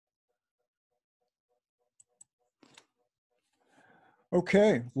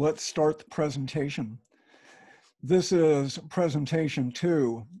Okay, let's start the presentation. This is presentation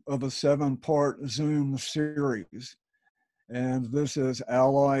 2 of a 7-part Zoom series. And this is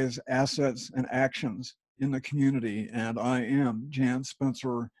Allies, Assets, and Actions in the Community. And I am Jan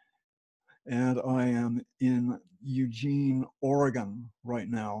Spencer, and I am in Eugene, Oregon right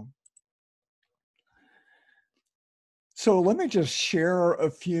now. So let me just share a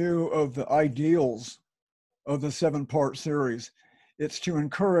few of the ideals of the 7-part series. It's to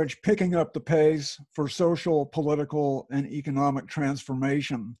encourage picking up the pace for social, political, and economic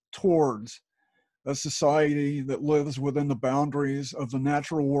transformation towards a society that lives within the boundaries of the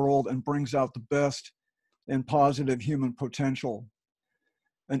natural world and brings out the best and positive human potential.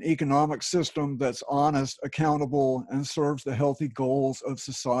 An economic system that's honest, accountable, and serves the healthy goals of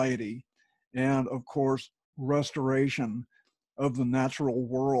society. And of course, restoration of the natural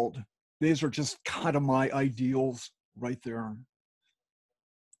world. These are just kind of my ideals right there.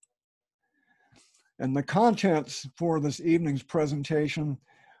 And the contents for this evening's presentation,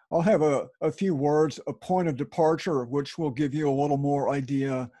 I'll have a few words, a point of departure, which will give you a little more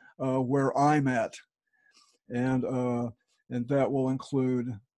idea where I'm at. And that will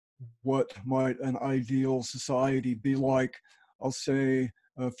include what might an ideal society be like. I'll say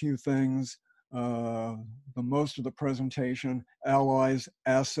a few things. The most of the presentation, allies,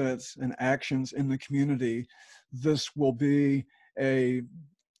 assets, and actions in the community. This will be a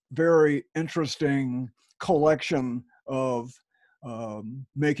very interesting collection of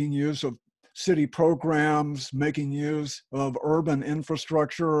making use of city programs, making use of urban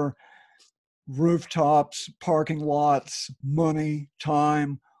infrastructure, rooftops, parking lots, money,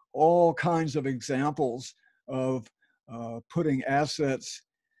 time, all kinds of examples of putting assets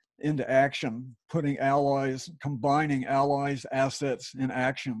into action, putting allies, combining allies, assets, and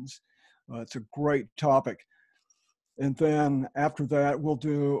actions. It's a great topic. And then after that, we'll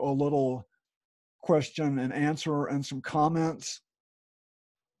do a little question and answer and some comments.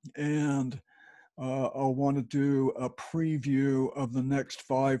 And I'll want to do a preview of the next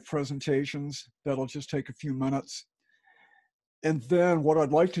 5 presentations. That'll just take a few minutes. And then what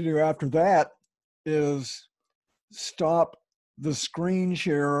I'd like to do after that is stop the screen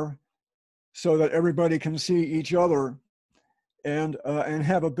share so that everybody can see each other and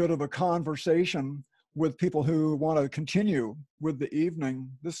have a bit of a conversation with people who want to continue with the evening.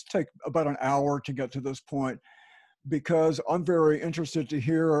 This will take about an hour to get to this point because I'm very interested to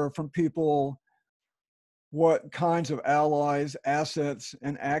hear from people what kinds of allies, assets,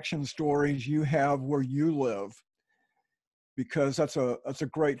 and action stories you have where you live, because that's a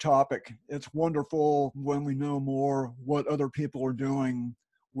great topic. It's wonderful when we know more what other people are doing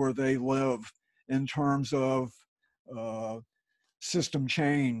where they live in terms of system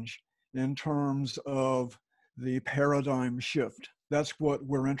change, in terms of the paradigm shift. That's what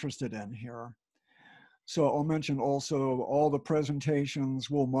we're interested in here. So I'll mention also all the presentations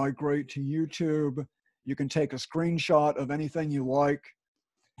will migrate to YouTube. You can take a screenshot of anything you like.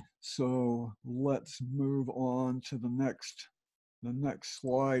 So let's move on to the next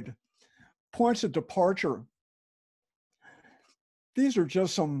slide. Points of departure. These are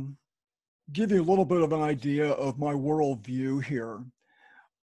just some, give you a little bit of an idea of my worldview here.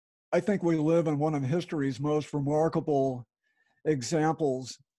 I think we live in one of history's most remarkable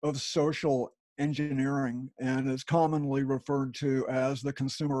examples of social engineering, and is commonly referred to as the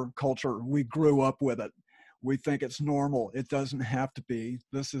consumer culture. We grew up with it. We think it's normal. It doesn't have to be.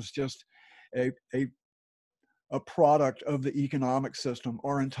 This is just a product of the economic system.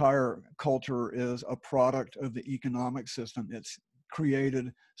 Our entire culture is a product of the economic system. It's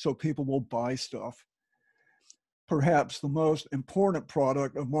created so people will buy stuff. Perhaps the most important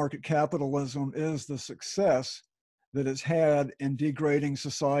product of market capitalism is the success that it's had in degrading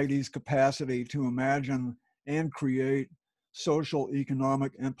society's capacity to imagine and create social,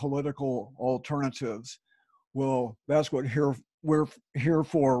 economic, and political alternatives. Well, that's what we're here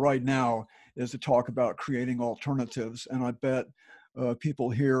for right now, is to talk about creating alternatives. And I bet people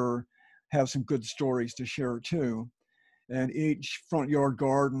here have some good stories to share too. And each front yard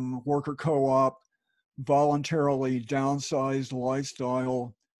garden, worker co-op, voluntarily downsized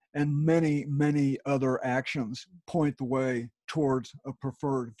lifestyle, and many, many other actions point the way towards a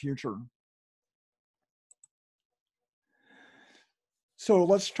preferred future. So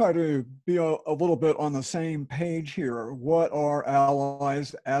let's try to be a little bit on the same page here. What are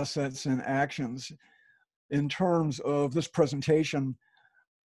allies, assets, and actions? In terms of this presentation,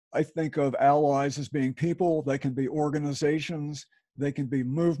 I think of allies as being people. They can be organizations, they can be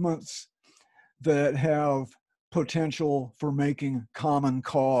movements that have potential for making common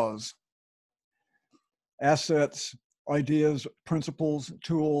cause. Assets ideas, principles,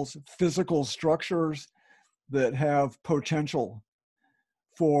 tools, physical structures that have potential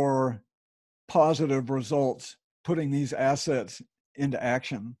for positive results, putting these assets into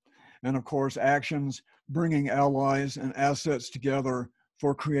action. And of course, actions bringing allies and assets together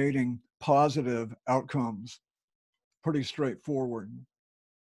for creating positive outcomes. Pretty straightforward.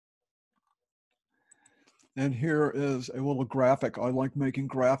 And here is a little graphic. I like making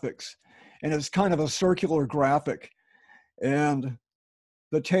graphics. And it's kind of a circular graphic. And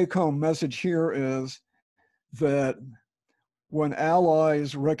the take-home message here is that when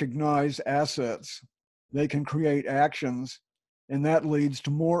allies recognize assets, they can create actions, and that leads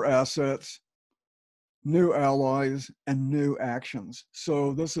to more assets, new allies, and new actions.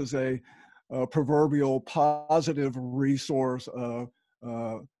 So this is a proverbial positive resource, a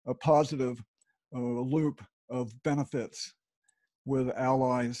positive loop of benefits with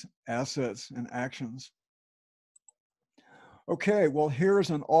allies, assets, and actions. Okay, well, here's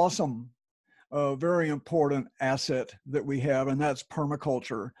an awesome, very important asset that we have, and that's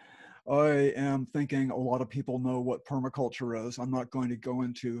permaculture. I am thinking a lot of people know what permaculture is. I'm not going to go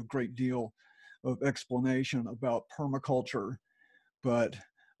into a great deal of explanation about permaculture, but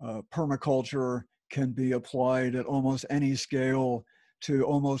permaculture can be applied at almost any scale to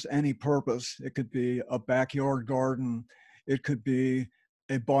almost any purpose. It could be a backyard garden. It could be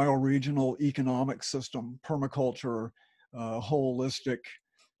a bioregional economic system, permaculture, holistic,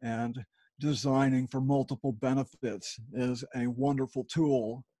 and designing for multiple benefits is a wonderful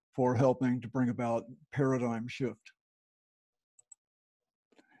tool for helping to bring about paradigm shift.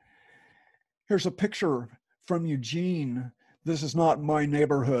 Here's a picture from Eugene. This is not my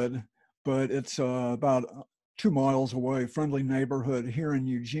neighborhood, but it's about 2 miles away, friendly neighborhood here in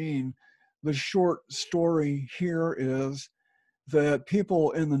Eugene. The short story here is that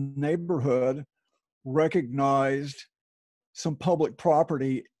people in the neighborhood recognized some public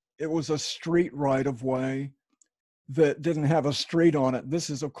property. It was a street right of way that didn't have a street on it. This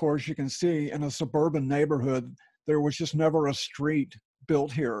is, of course, you can see in a suburban neighborhood, there was just never a street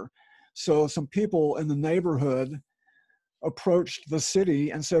built here. So some people in the neighborhood approached the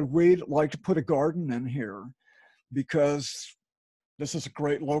city and said, we'd like to put a garden in here because this is a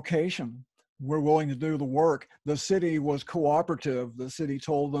great location. We're willing to do the work. The city was cooperative. The city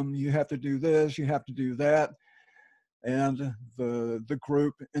told them, you have to do this, you have to do that. And the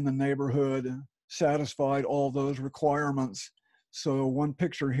group in the neighborhood satisfied all those requirements. So one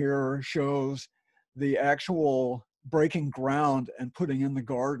picture here shows the actual breaking ground and putting in the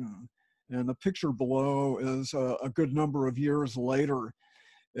garden. And the picture below is a good number of years later.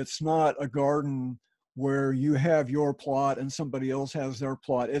 It's not a garden where you have your plot and somebody else has their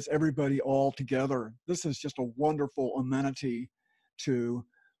plot. It's everybody all together. This is just a wonderful amenity to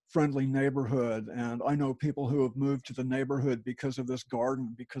friendly neighborhood. And I know people who have moved to the neighborhood because of this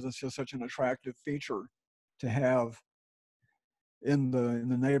garden, because it's just such an attractive feature to have in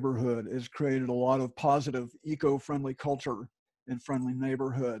the neighborhood. It's created a lot of positive eco-friendly culture in friendly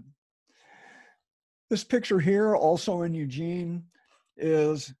neighborhood. This picture here, also in Eugene,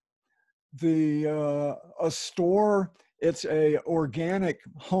 is a store. It's a organic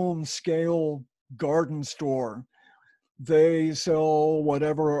home scale garden store. They sell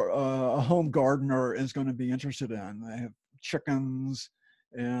whatever a home gardener is going to be interested in. They have chickens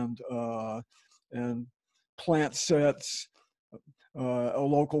and plant sets. A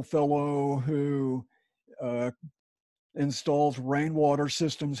local fellow who installs rainwater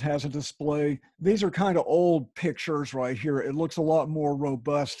systems has a display. These are kind of old pictures right here. It looks a lot more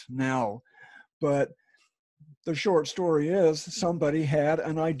robust now, but the short story is somebody had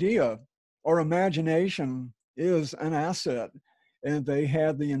an idea. Our imagination is an asset, and they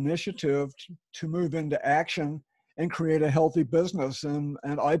had the initiative to move into action and create a healthy business. And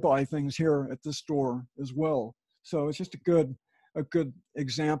I buy things here at this store as well. So it's just a good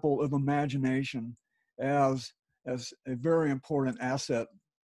example of imagination as a very important asset.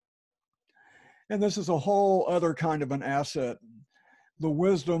 And this is a whole other kind of an asset, the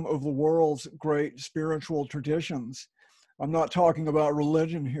wisdom of the world's great spiritual traditions. I'm not talking about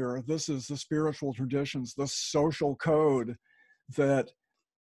religion here. This is the spiritual traditions, the social code that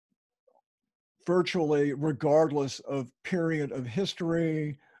virtually regardless of period of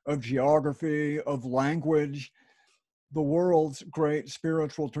history, of geography, of language, the world's great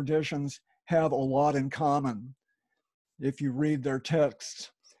spiritual traditions have a lot in common if you read their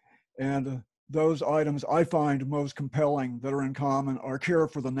texts. And those items I find most compelling that are in common are care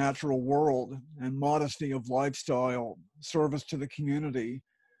for the natural world and modesty of lifestyle, service to the community,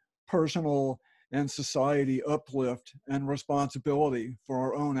 personal and society uplift, and responsibility for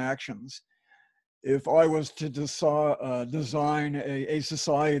our own actions. If I was to design a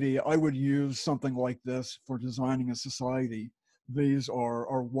society, I would use something like this for designing a society. These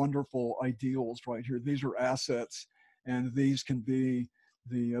are wonderful ideals right here. These are assets, and these can be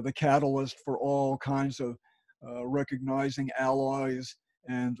the catalyst for all kinds of recognizing allies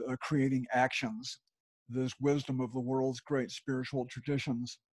and creating actions. This wisdom of the world's great spiritual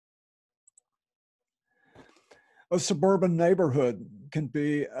traditions. A suburban neighborhood can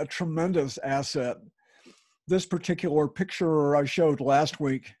be a tremendous asset. This particular picture I showed last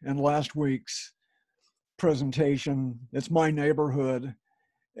week in last week's presentation, it's my neighborhood,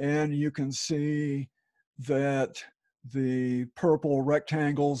 and you can see that the purple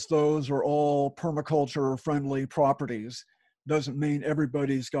rectangles, those are all permaculture friendly properties. Doesn't mean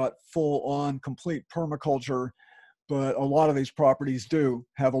everybody's got full on complete permaculture, but a lot of these properties do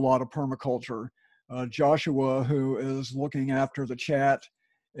have a lot of permaculture. Joshua, who is looking after the chat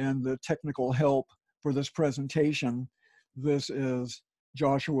and the technical help for this presentation, this is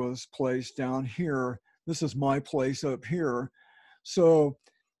Joshua's place down here. This is my place up here. So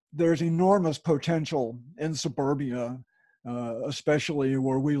there's enormous potential in suburbia, especially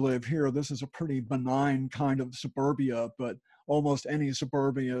where we live here. This is a pretty benign kind of suburbia, but almost any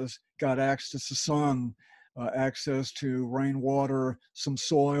suburbia's got access to sun, access to rainwater, some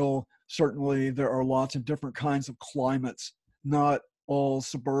soil. Certainly there are lots of different kinds of climates. Not all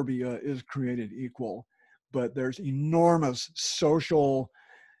suburbia is created equal, but there's enormous social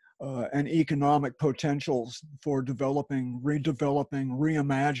and economic potentials for developing, redeveloping,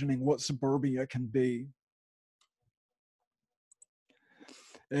 reimagining what suburbia can be.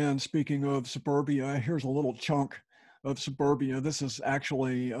 And speaking of suburbia, here's a little chunk of suburbia. This is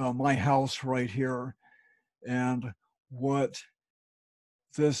actually my house right here. And what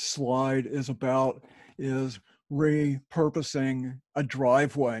this slide is about is repurposing a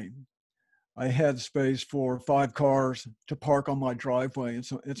driveway. I had space for 5 cars to park on my driveway.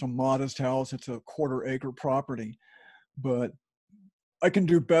 It's a modest house. It's a 1/4 acre property, but I can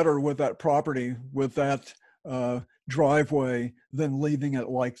do better with that property, with that driveway, than leaving it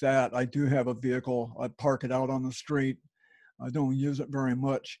like that. I do have a vehicle. I park it out on the street. I don't use it very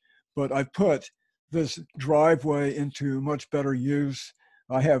much, but I've put this driveway into much better use.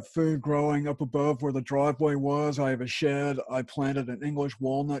 I have food growing up above where the driveway was. I have a shed. I planted an English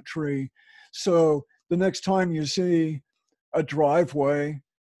walnut tree. So the next time you see a driveway,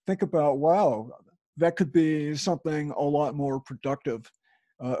 think about, wow, that could be something a lot more productive,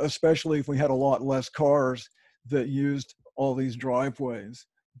 especially if we had a lot less cars that used all these driveways.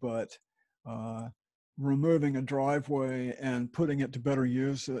 But removing a driveway and putting it to better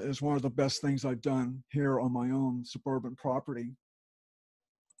use is one of the best things I've done here on my own suburban property.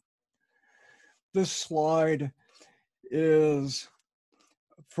 This slide is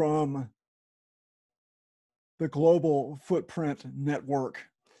from the Global Footprint Network,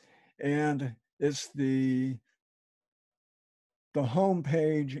 and it's the home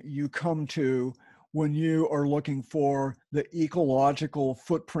page you come to when you are looking for the ecological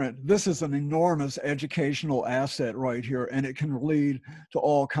footprint. This is an enormous educational asset right here, and it can lead to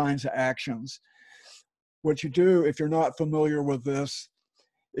all kinds of actions. What you do, if you're not familiar with this,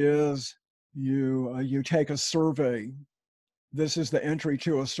 is you take a survey. This is the entry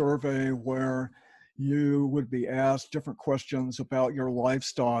to a survey where you would be asked different questions about your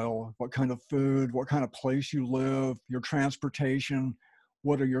lifestyle, what kind of food, what kind of place you live, your transportation,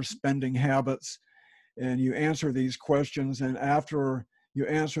 what are your spending habits, and you answer these questions. And after you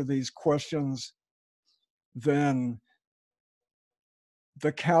answer these questions, then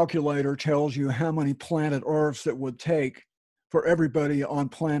the calculator tells you how many planet Earths it would take for everybody on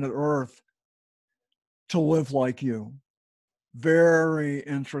planet Earth to live like you. Very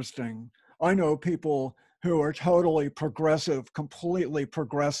interesting. I know people who are totally progressive, completely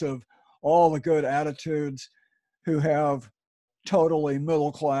progressive, all the good attitudes, who have totally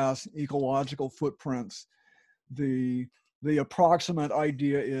middle-class ecological footprints. The approximate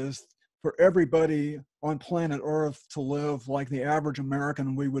idea is for everybody on planet Earth to live like the average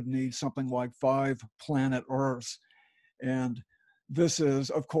American, we would need something like 5 planet Earths. And this is,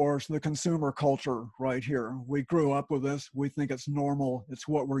 of course, the consumer culture right here. We grew up with this. We think it's normal. It's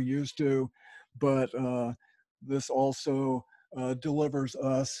what we're used to. But this also delivers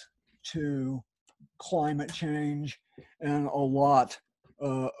us to climate change and a lot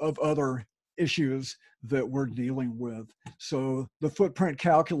of other issues that we're dealing with. So the footprint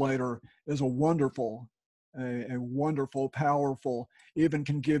calculator is a wonderful, powerful, even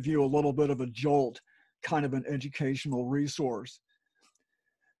can give you a little bit of a jolt, kind of an educational resource.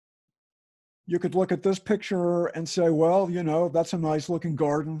 You could look at this picture and say, well, you know, that's a nice looking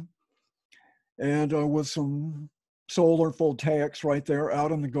garden. and with some solar voltaics right there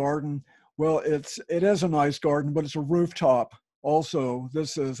out in the garden. Well, it is a nice garden, but it's a rooftop also.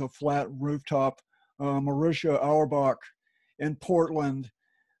 This is a flat rooftop. Marisha Auerbach in Portland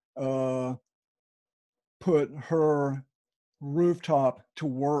put her rooftop to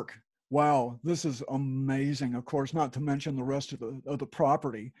work. Wow, this is amazing. Of course, not to mention the rest of the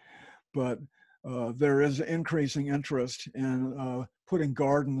property, but there is increasing interest in putting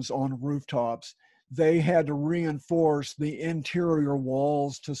gardens on rooftops. They had to reinforce the interior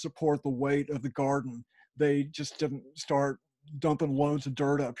walls to support the weight of the garden. They just didn't start dumping loads of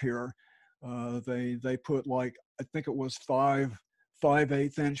dirt up here. They put, like, I think it was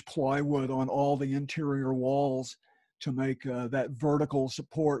 5/8" plywood on all the interior walls to make that vertical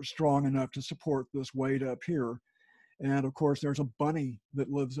support strong enough to support this weight up here. And of course, there's a bunny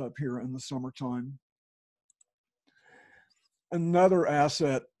that lives up here in the summertime. Another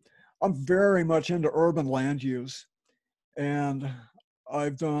asset, I'm very much into urban land use, and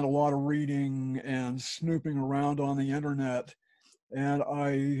I've done a lot of reading and snooping around on the internet. And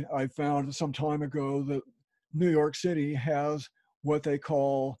I found some time ago that New York City has what they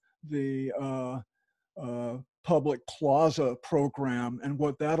call the public plaza program. And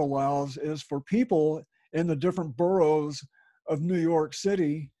what that allows is for people in the different boroughs of New York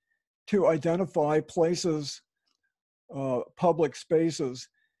City to identify places, public spaces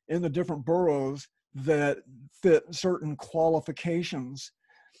in the different boroughs that fit certain qualifications.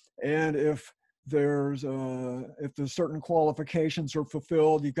 And if the certain qualifications are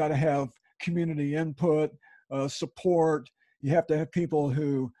fulfilled, you've got to have community input, support. You have to have people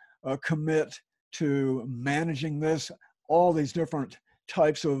who commit to managing this, all these different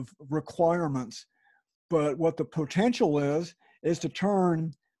types of requirements. But what the potential is to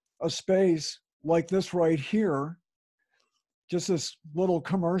turn a space like this right here, just this little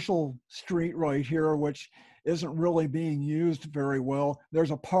commercial street right here, which isn't really being used very well.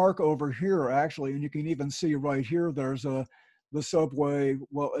 There's a park over here, actually, and you can even see right here, there's the subway.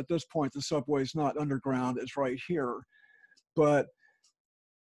 Well, at this point, the subway's not underground, it's right here. But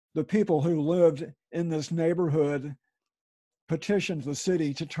the people who lived in this neighborhood petitioned the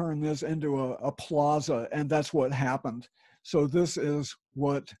city to turn this into a plaza, and that's what happened. So this is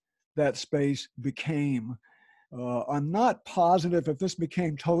what that space became. I'm not positive if this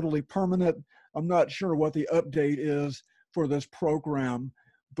became totally permanent. I'm not sure what the update is for this program,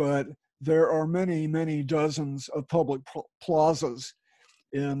 but there are many, many dozens of public plazas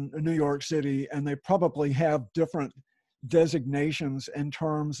in New York City, and they probably have different designations in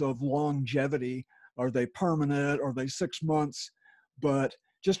terms of longevity. Are they permanent? Are they 6 months? But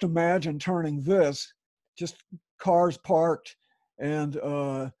just imagine turning this, just cars parked, and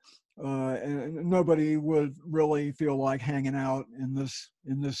nobody would really feel like hanging out in this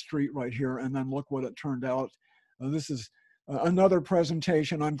street right here. And then look what it turned out. This is another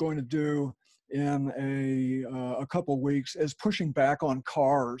presentation I'm going to do in a couple weeks, is pushing back on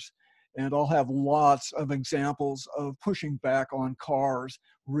cars. And I'll have lots of examples of pushing back on cars,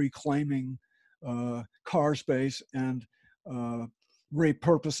 reclaiming car space and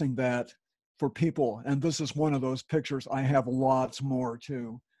repurposing that for people. And this is one of those pictures. I have lots more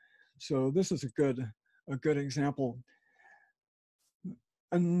too. So this is a good example.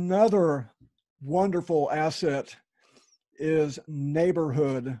 Another wonderful asset is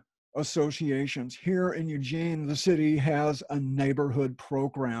neighborhood associations. Here in Eugene, the city has a neighborhood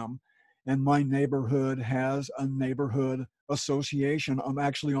program, and my neighborhood has a neighborhood association. I'm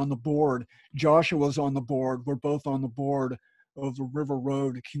actually on the board. Joshua's on the board. We're both on the board of the River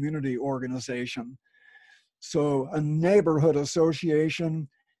Road Community Organization. So a neighborhood association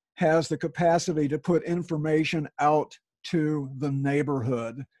has the capacity to put information out to the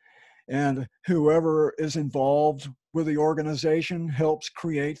neighborhood. And whoever is involved with the organization helps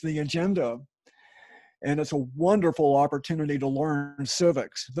create the agenda. And it's a wonderful opportunity to learn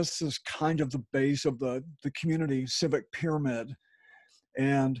civics. This is kind of the base of the community civic pyramid.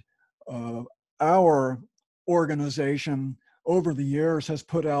 And our organization over the years has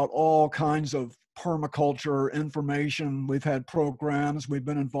put out all kinds of permaculture information. We've had programs, we've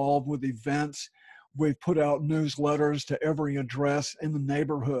been involved with events, we've put out newsletters to every address in the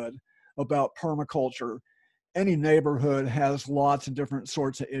neighborhood about permaculture. Any neighborhood has lots of different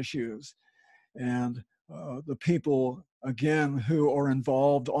sorts of issues. And the people, again, who are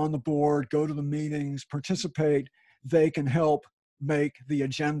involved on the board, go to the meetings, participate, they can help make the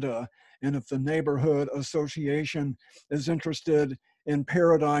agenda. And if the neighborhood association is interested in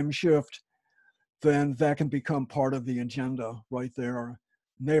paradigm shift, then that can become part of the agenda right there.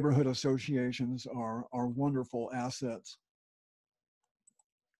 Neighborhood associations are wonderful assets.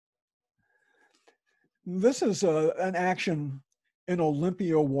 This is an action in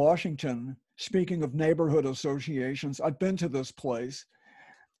Olympia, Washington. Speaking of neighborhood associations, I've been to this place.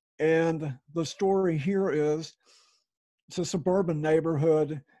 And the story here is it's a suburban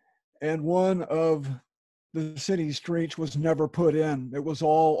neighborhood, and one of the city streets was never put in. It was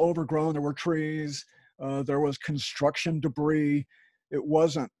all overgrown. There were trees, there was construction debris. It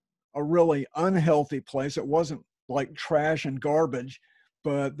wasn't a really unhealthy place. It wasn't like trash and garbage,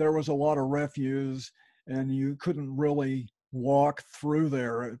 but there was a lot of refuse, and you couldn't really walk through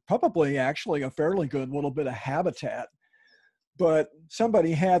there. Probably actually a fairly good little bit of habitat. But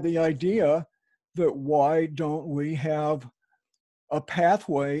somebody had the idea that why don't we have a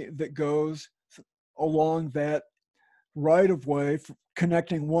pathway that goes along that right of way,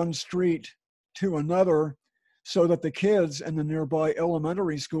 connecting one street to another, so that the kids in the nearby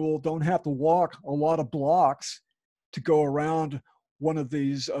elementary school don't have to walk a lot of blocks to go around one of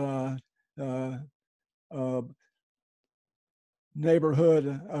these uh, uh,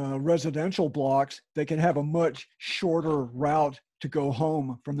 neighborhood residential blocks. They can have a much shorter route to go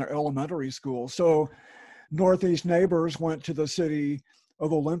home from their elementary school. So Northeast Neighbors went to the city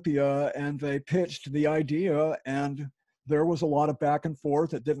of Olympia and they pitched the idea, and there was a lot of back and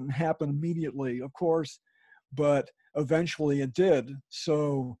forth. It didn't happen immediately, of course, but eventually it did.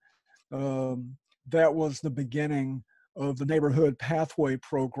 So that was the beginning of the neighborhood pathway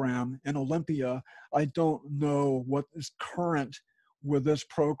program in Olympia. I don't know what is current with this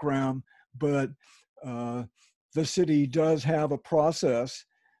program, but the city does have a process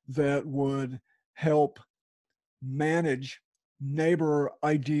that would help manage neighbor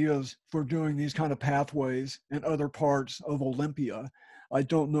ideas for doing these kind of pathways in other parts of Olympia. I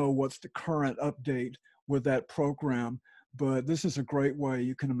don't know what's the current update with that program, but this is a great way.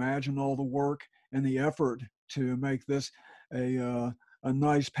 You can imagine all the work and the effort to make this a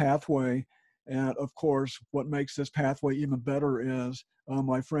nice pathway. And of course, what makes this pathway even better is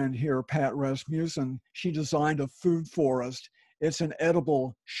my friend here, Pat Rasmussen, she designed a food forest. It's an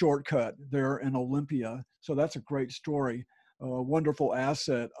edible shortcut there in Olympia. So that's a great story, a wonderful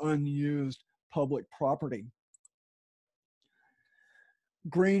asset, unused public property.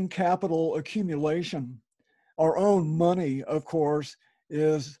 Green capital accumulation. Our own money, of course,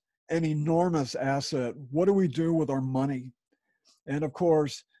 is an enormous asset. What do we do with our money? And of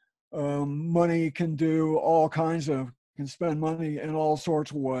course, money can do all kinds of, can spend money in all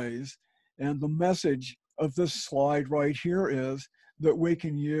sorts of ways. And the message of this slide right here is that we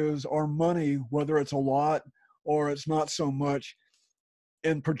can use our money, whether it's a lot or it's not so much,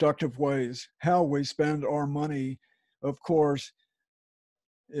 in productive ways. How we spend our money, of course,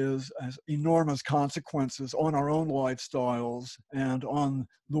 has enormous consequences on our own lifestyles and on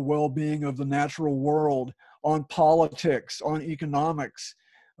the well-being of the natural world, on politics, on economics,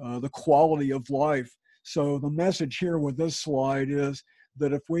 the quality of life. So the message here with this slide is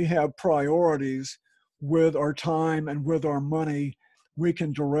that if we have priorities with our time and with our money, we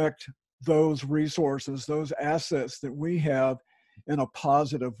can direct those resources, those assets that we have, in a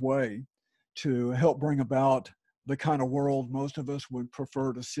positive way to help bring about the kind of world most of us would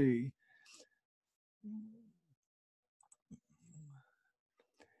prefer to see.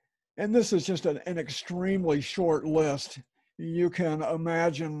 And this is just an extremely short list. You can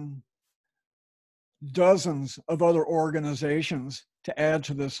imagine dozens of other organizations to add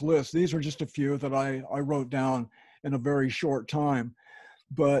to this list. These are just a few that I wrote down in a very short time.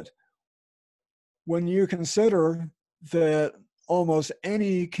 But when you consider that almost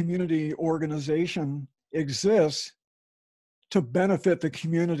any community organization exists to benefit the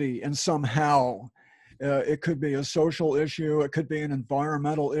community in somehow, it could be a social issue, it could be an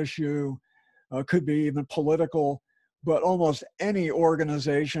environmental issue, it could be even political, but almost any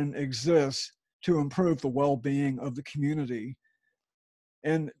organization exists to improve the well-being of the community.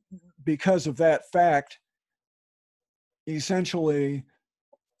 And because of that fact, essentially,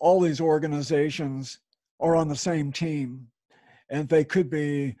 all these organizations are on the same team, and they could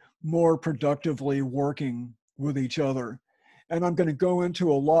be more productively working with each other. And I'm going to go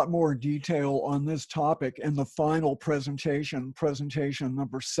into a lot more detail on this topic in the final presentation, presentation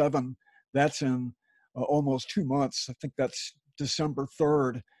number 7. That's in almost 2 months. I think that's December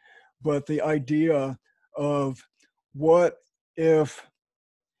 3rd. But the idea of what if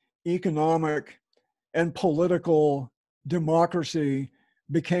economic and political democracy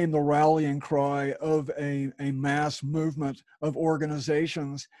became the rallying cry of a mass movement of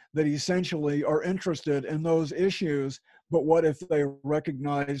organizations that essentially are interested in those issues, but what if they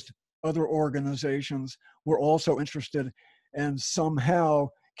recognized other organizations were also interested and somehow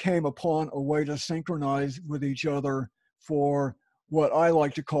came upon a way to synchronize with each other for what I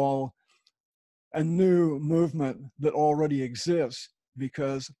like to call a new movement that already exists,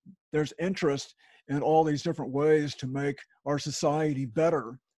 because there's interest in all these different ways to make our society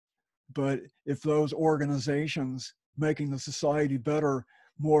better. But if those organizations making the society better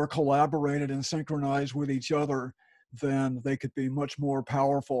more collaborated and synchronized with each other, then they could be much more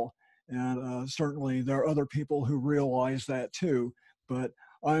powerful. And certainly there are other people who realize that too. But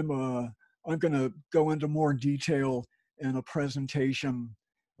I'm going to go into more detail in a presentation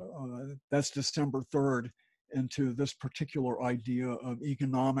that's December 3rd, into this particular idea of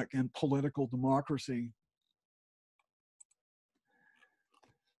economic and political democracy.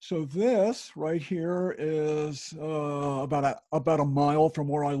 So this right here is about a mile from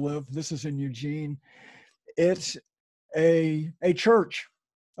where I live. This is in Eugene. It's a church,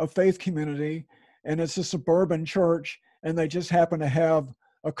 a faith community, and it's a suburban church, and they just happen to have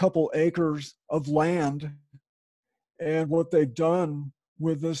a couple acres of land. And what they've done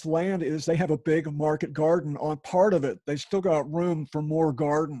with this land is they have a big market garden on part of it. They still got room for more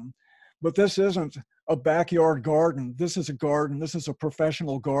garden, but this isn't a backyard garden. This is a garden. This is a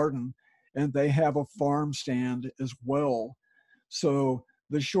professional garden, and they have a farm stand as well. So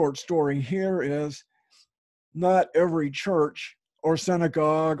the short story here is, not every church or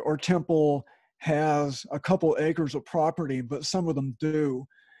synagogue or temple has a couple acres of property, but some of them do.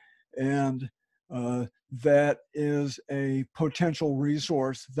 And that is a potential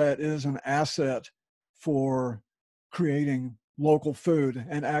resource, that is an asset for creating local food.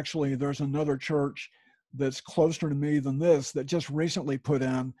 And actually, there's another church that's closer to me than this that just recently put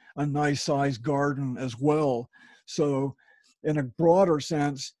in a nice sized garden as well. So in a broader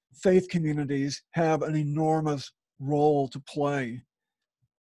sense, faith communities have an enormous role to play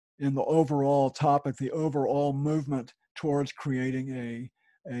in the overall topic, the overall movement towards creating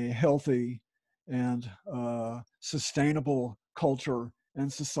a healthy and sustainable culture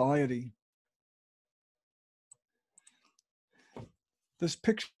and society. This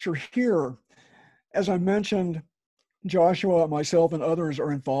picture here, as I mentioned, Joshua, myself, and others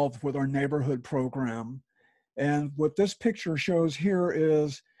are involved with our neighborhood program. And what this picture shows here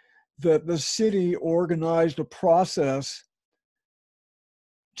is that the city organized a process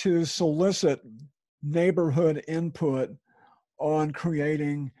to solicit neighborhood input on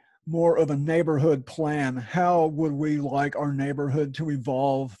creating more of a neighborhood plan. How would we like our neighborhood to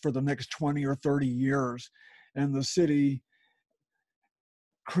evolve for the next 20 or 30 years? And the city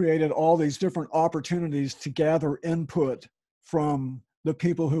created all these different opportunities to gather input from the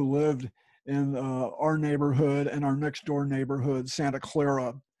people who lived in our neighborhood and our next door neighborhood, Santa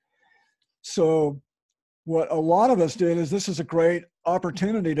Clara. So what a lot of us did is, this is a great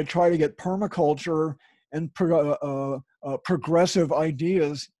opportunity to try to get permaculture and progressive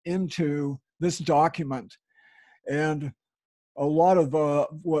ideas into this document. And a lot of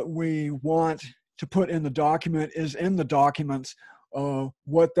what we want to put in the document is in the documents.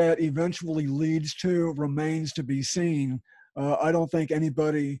 What that eventually leads to remains to be seen. I don't think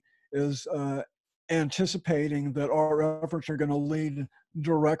anybody is anticipating that our efforts are going to lead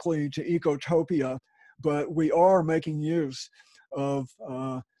directly to ecotopia, but we are making use of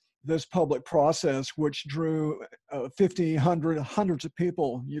this public process, which drew 50, 100, hundreds of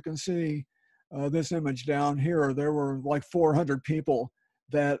people. You can see this image down here. There were like 400 people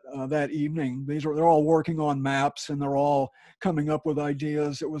that evening. They're all working on maps, and they're all coming up with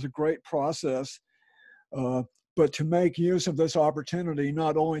ideas. It was a great process. But to make use of this opportunity,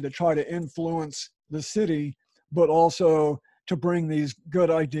 not only to try to influence the city, but also to bring these good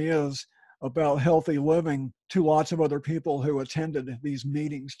ideas about healthy living to lots of other people who attended these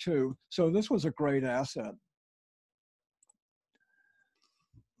meetings too. So this was a great asset.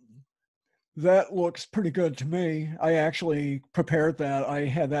 That looks pretty good to me. I actually prepared that. I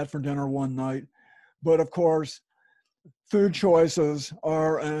had that for dinner one night. But of course, food choices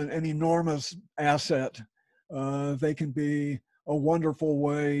are an enormous asset. They can be a wonderful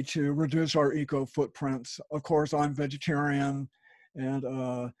way to reduce our eco footprints. Of course, I'm vegetarian,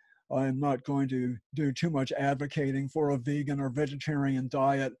 and I'm not going to do too much advocating for a vegan or vegetarian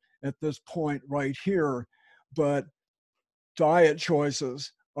diet at this point right here, but diet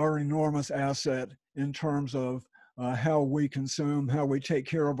choices are an enormous asset in terms of how we consume, how we take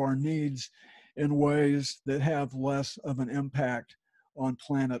care of our needs in ways that have less of an impact on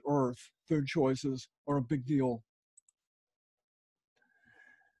planet Earth. Food choices are a big deal.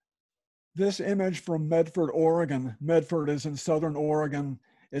 This image from Medford, Oregon. Medford is in Southern Oregon.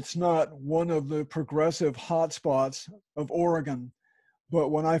 It's not one of the progressive hotspots of Oregon, but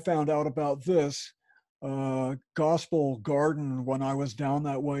when I found out about this gospel garden when I was down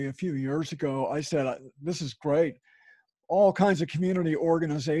that way a few years ago, I said, this is great. all kinds of community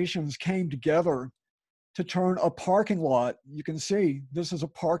organizations came together to turn a parking lot. You can see this is a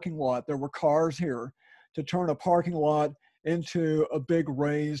parking lot. There were cars here to turn a parking lot into a big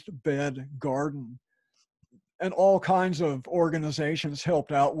raised bed garden. And all kinds of organizations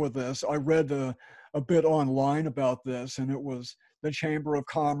helped out with this. I read a bit online about this, and it was the Chamber of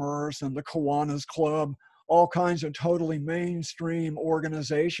Commerce and the Kiwanis Club. All kinds of totally mainstream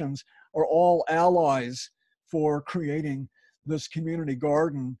organizations are all allies for creating this community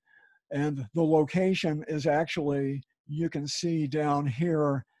garden. And the location is actually, you can see down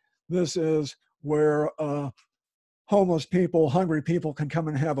here, this is where homeless people, hungry people can come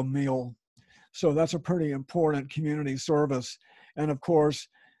and have a meal. So that's a pretty important community service. And of course,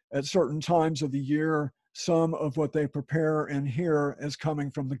 at certain times of the year, some of what they prepare in here is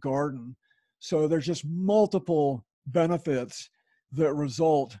coming from the garden. So there's just multiple benefits that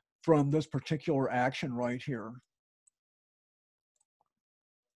result from this particular action right here.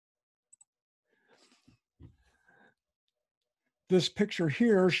 This picture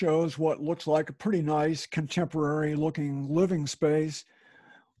here shows what looks like a pretty nice contemporary looking living space.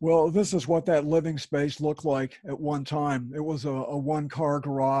 Well, this is what that living space looked like at one time. It was a one-car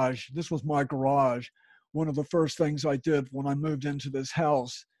garage. This was my garage. One of the first things I did when I moved into this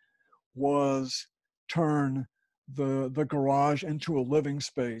house was turn the garage into a living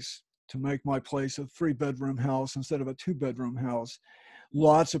space to make my place a 3-bedroom house instead of a 2-bedroom house.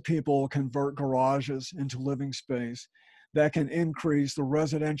 Lots of people convert garages into living space. That can increase the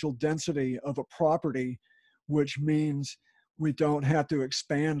residential density of a property, which means we don't have to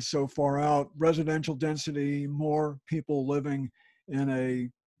expand so far out. Residential density, more people living in a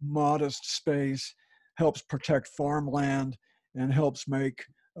modest space, helps protect farmland and helps make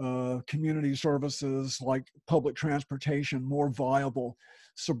community services like public transportation more viable.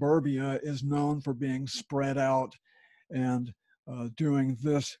 Suburbia is known for being spread out, and doing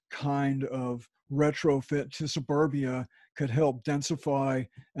this kind of retrofit to suburbia could help densify,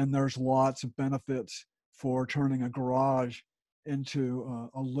 and there's lots of benefits for turning a garage into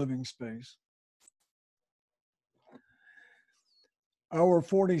a living space. Our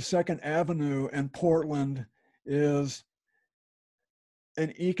 42nd Avenue in Portland is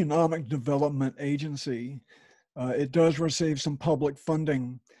an economic development agency. It does receive some public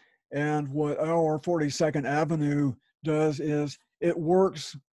funding, and what our 42nd Avenue does is it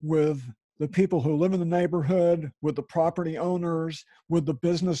works with the people who live in the neighborhood, with the property owners, with the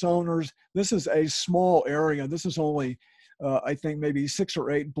business owners. This is a small area. This is only I think maybe 6 or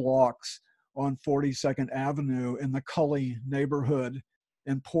 8 blocks on 42nd Avenue in the Cully neighborhood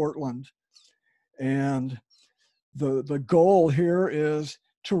in Portland. And the goal here is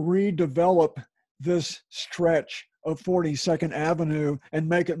to redevelop this stretch of 42nd Avenue and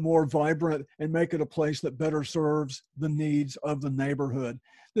make it more vibrant and make it a place that better serves the needs of the neighborhood.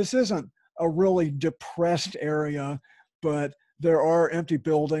 This isn't a really depressed area, but there are empty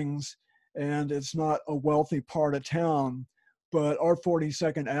buildings and it's not a wealthy part of town. But our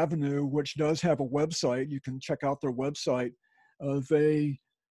 42nd Avenue, which does have a website, you can check out their website. They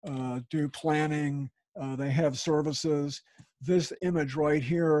do planning, they have services. This image right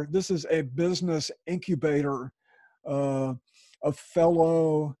here, this is a business incubator. A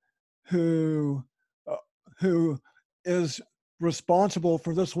fellow who is responsible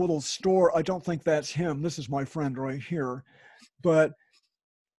for this little store. I don't think that's him. This is my friend right here. But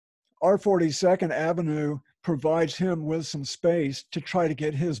our 42nd Avenue provides him with some space to try to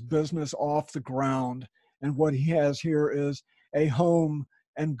get his business off the ground. And what he has here is a home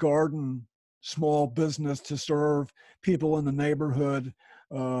and garden small business to serve people in the neighborhood.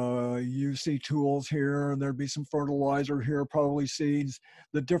 You see tools here, and there'd be some fertilizer here, probably seeds,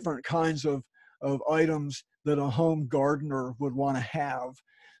 the different kinds of items that a home gardener would want to have.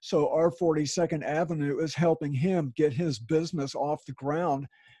 So our 42nd Avenue is helping him get his business off the ground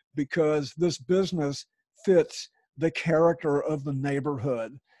because this business fits the character of the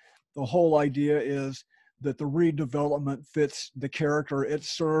neighborhood. The whole idea is that the redevelopment fits the character. It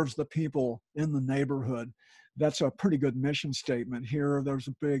serves the people in the neighborhood. That's a pretty good mission statement here. There's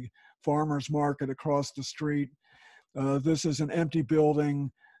a big farmer's market across the street. This is an empty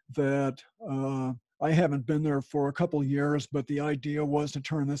building that I haven't been there for a couple of years, but the idea was to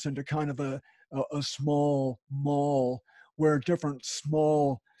turn this into kind of a small mall where different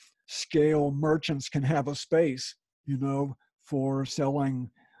small scale merchants can have a space, you know, for selling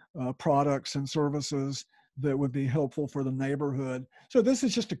products and services that would be helpful for the neighborhood. So this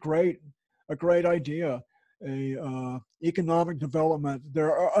is just a great idea, economic development.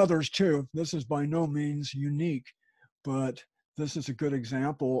 There are others too. This is by no means unique, but this is a good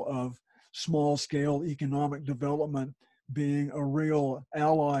example of small scale economic development being a real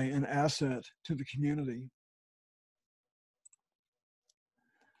ally and asset to the community.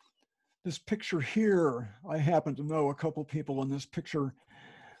 This picture here, I happen to know a couple people in this picture.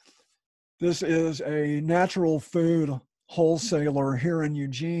 This is a natural food wholesaler here in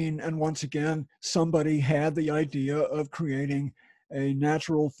Eugene. And once again, somebody had the idea of creating a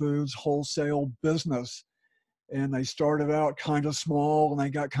natural foods wholesale business. And they started out kind of small and they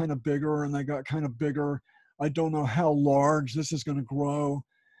got kind of bigger and they got kind of bigger. I don't know how large this is going to grow,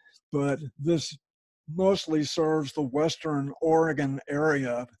 but this mostly serves the Western Oregon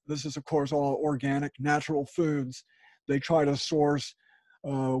area. This is, of course, all organic, natural foods. They try to source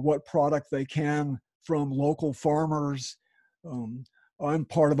what product they can from local farmers. I'm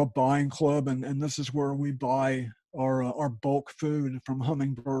part of a buying club, and this is where we buy our bulk food from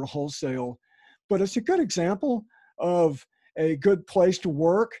Hummingbird Wholesale. But it's a good example of a good place to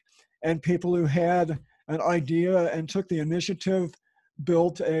work, and people who had an idea and took the initiative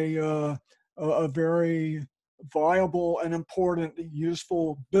built a very viable and important,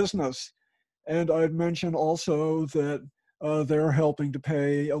 useful business. And I'd mention also that they're helping to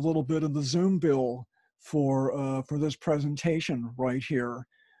pay a little bit of the Zoom bill for this presentation right here.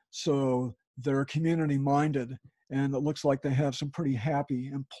 So they're community minded, and it looks like they have some pretty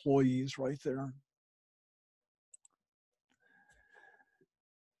happy employees right there.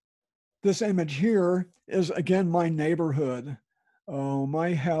 This image here is, again, my neighborhood.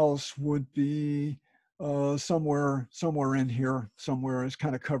 My house would be somewhere in here, somewhere. It's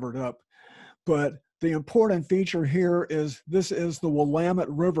kind of covered up. But the important feature here is this is the Willamette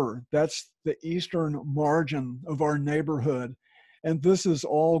River. That's the eastern margin of our neighborhood. And this is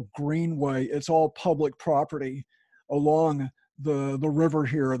all greenway. It's all public property along the river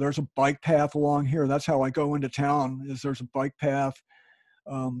here. There's a bike path along here. That's how I go into town, is there's a bike path.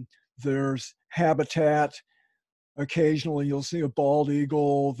 There's habitat. Occasionally you'll see a bald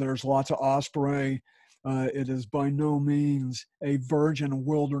eagle. There's lots of osprey. It is by no means a virgin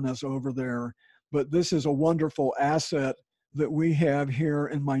wilderness over there, but this is a wonderful asset that we have here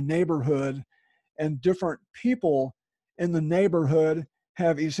in my neighborhood, and different people in the neighborhood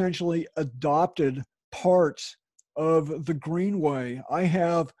have essentially adopted parts of the greenway. I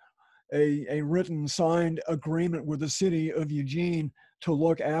have a written signed agreement with the city of Eugene to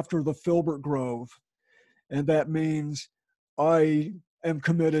look after the filbert grove. And that means I am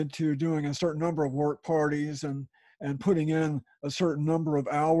committed to doing a certain number of work parties and putting in a certain number of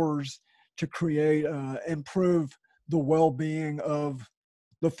hours to create, improve the well-being of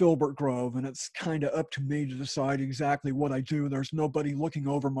the filbert grove. And it's kind of up to me to decide exactly what I do. There's nobody looking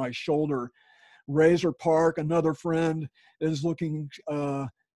over my shoulder. Razor Park, another friend, is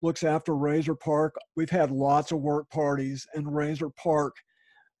looks after Razor Park. We've had lots of work parties in Razor Park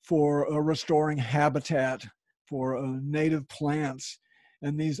for restoring habitat for native plants.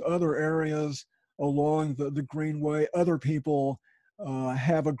 And these other areas along the greenway, other people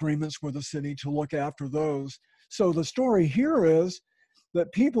have agreements with the city to look after those. So the story here is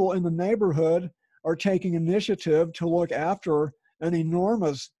that people in the neighborhood are taking initiative to look after an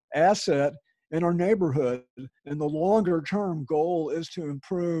enormous asset in our neighborhood. And the longer term goal is to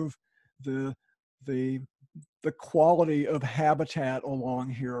improve the quality of habitat along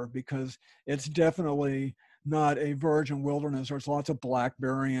here, because it's definitely not a virgin wilderness. There's lots of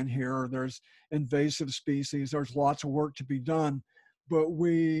blackberry in here. There's invasive species. There's lots of work to be done. But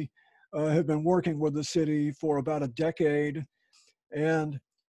we have been working with the city for about a decade. And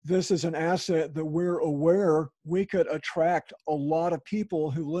this is an asset that we're aware we could attract a lot of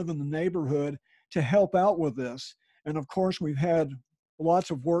people who live in the neighborhood to help out with this. And of course, we've had lots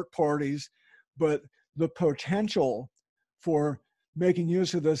of work parties, but the potential for making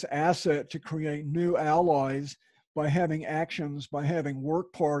use of this asset to create new allies by having actions, by having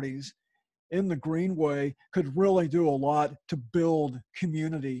work parties in the greenway could really do a lot to build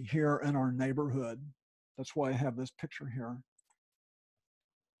community here in our neighborhood. That's why I have this picture here.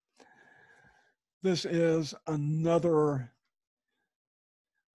 This is another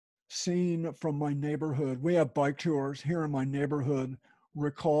scene from my neighborhood. We have bike tours here in my neighborhood.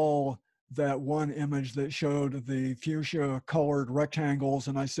 Recall that one image that showed the fuchsia colored rectangles,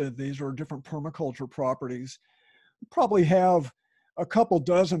 and I said these are different permaculture properties. We probably have a couple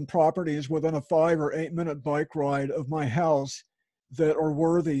dozen properties within a 5 or 8 minute bike ride of my house that are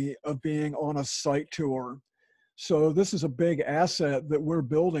worthy of being on a site tour. So this is a big asset that we're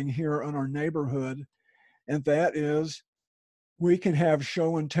building here in our neighborhood, and that is we can have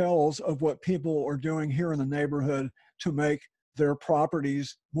show and tells of what people are doing here in the neighborhood to make their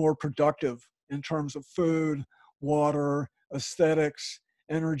properties more productive in terms of food, water, aesthetics,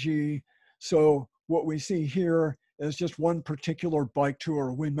 energy. So what we see here as just one particular bike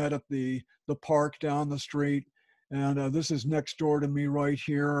tour. We met at the park down the street, and this is next door to me right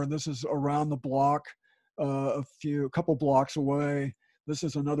here. And this is around the block, a couple blocks away. This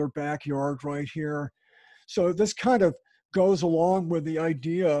is another backyard right here. So this kind of goes along with the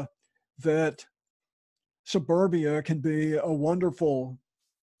idea that suburbia can be a wonderful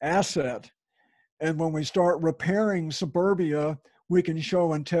asset. And when we start repairing suburbia, we can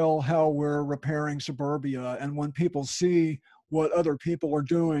show and tell how we're repairing suburbia. And when people see what other people are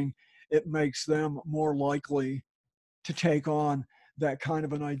doing, it makes them more likely to take on that kind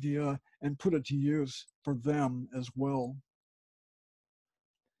of an idea and put it to use for them as well.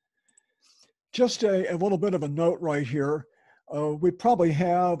 Just a little bit of a note right here. We probably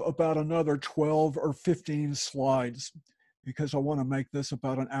have about another 12 or 15 slides because I want to make this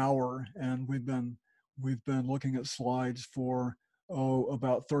about an hour, and we've been looking at slides for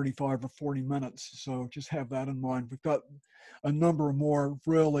about 35 or 40 minutes. So just have that in mind. We've got a number more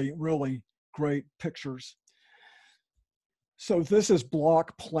really, really great pictures. So this is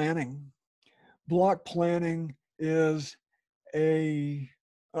block planning. Block planning is an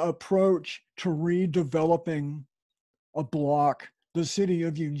approach to redeveloping a block. The city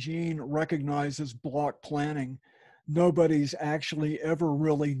of Eugene recognizes block planning. Nobody's actually ever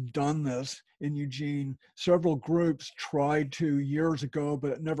really done this in Eugene. Several groups tried to years ago,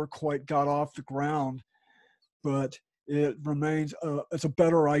 but it never quite got off the ground. But it remains, it's a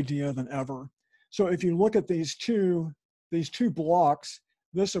better idea than ever. So if you look at these two blocks,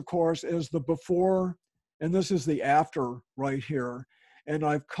 this of course is the before and this is the after right here. And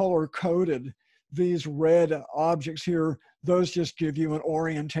I've color coded these red objects here. Those just give you an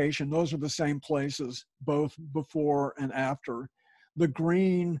orientation. Those are the same places, both before and after. The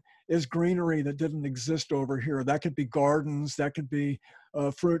green is greenery that didn't exist over here. That could be gardens, that could be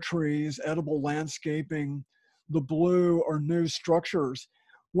fruit trees, edible landscaping. The blue are new structures.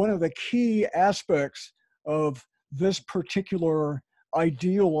 One of the key aspects of this particular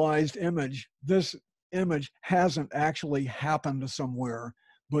idealized image, this image hasn't actually happened somewhere,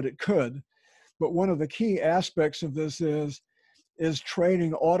 but it could. But one of the key aspects of this is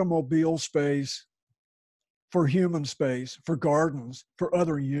trading automobile space for human space, for gardens, for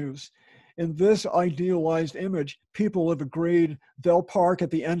other use. In this idealized image, people have agreed they'll park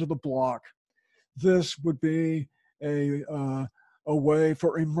at the end of the block. This would be a way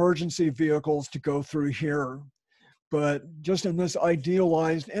for emergency vehicles to go through here. But just in this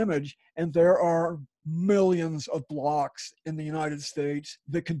idealized image, and there are millions of blocks in the United States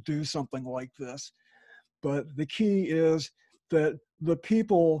that can do something like this. But the key is that the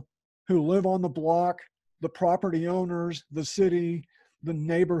people who live on the block, the property owners, the city, the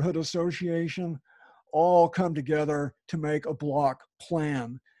neighborhood association, all come together to make a block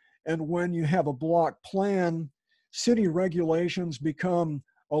plan. And when you have a block plan, city regulations become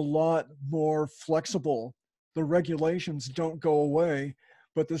a lot more flexible. The regulations don't go away,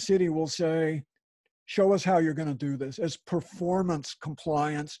 but the city will say, show us how you're going to do this. It's performance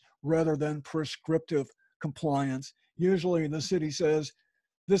compliance rather than prescriptive compliance. Usually the city says,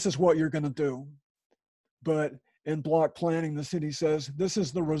 this is what you're going to do. But in block planning, the city says, this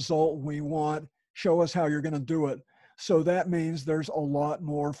is the result we want. Show us how you're going to do it. So that means there's a lot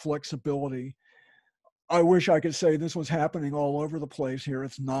more flexibility. I wish I could say this was happening all over the place here.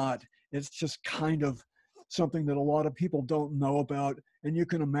 It's not. It's just kind of something that a lot of people don't know about. And you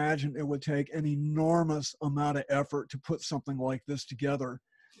can imagine it would take an enormous amount of effort to put something like this together.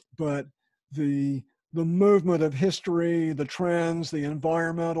 But the movement of history, the trends, the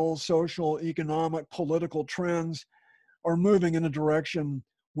environmental, social, economic, political trends are moving in a direction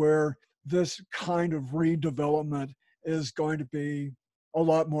where this kind of redevelopment is going to be a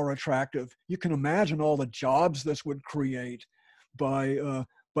lot more attractive. You can imagine all the jobs this would create by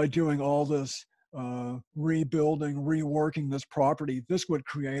doing all this rebuilding, reworking this property. This would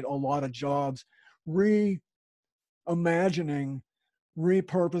create a lot of jobs. Reimagining,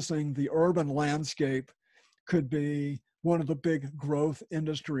 repurposing the urban landscape could be one of the big growth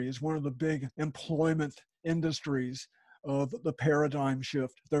industries, one of the big employment industries of the paradigm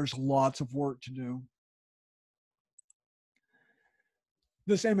shift. There's lots of work to do.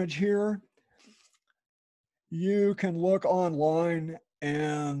 This image here, you can look online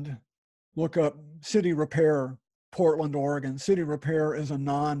and look up City Repair, Portland, Oregon. City Repair is a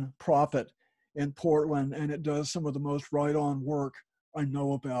nonprofit in Portland, and it does some of the most right-on work I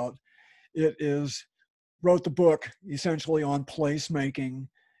know about. It wrote the book essentially on placemaking,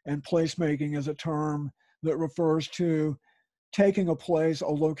 and placemaking is a term that refers to taking a place, a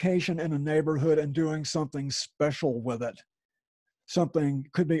location in a neighborhood and doing something special with it. Something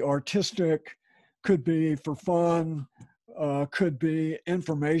could be artistic, could be for fun, could be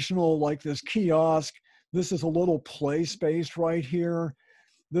informational like this kiosk. This is a little play space right here.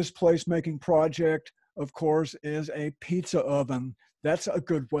 This placemaking project, of course, is a pizza oven. That's a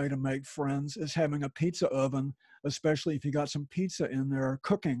good way to make friends, is having a pizza oven, especially if you got some pizza in there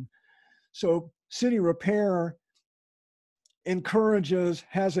cooking. So City Repair encourages,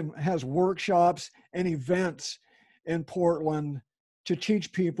 has workshops and events in Portland to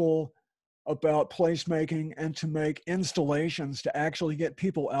teach people about placemaking and to make installations to actually get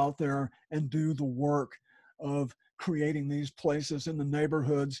people out there and do the work of creating these places in the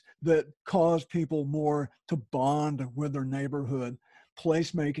neighborhoods that cause people more to bond with their neighborhood.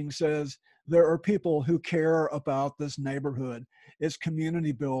 Placemaking says there are people who care about this neighborhood. It's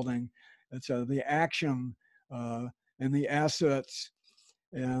community building. It's the action and the assets,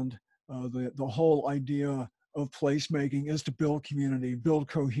 and the whole idea of placemaking is to build community, build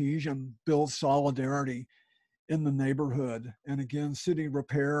cohesion, build solidarity in the neighborhood. And again, City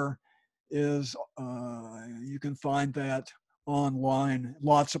Repair is, you can find that online,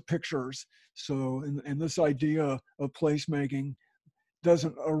 lots of pictures. So, and this idea of placemaking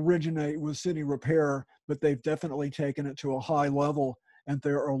doesn't originate with City Repair, but they've definitely taken it to a high level. And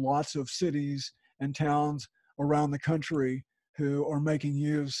there are lots of cities and towns around the country who are making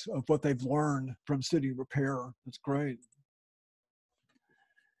use of what they've learned from City Repair. It's great.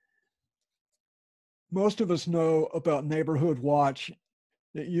 Most of us know about Neighborhood Watch.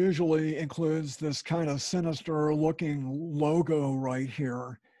 It usually includes this kind of sinister looking logo right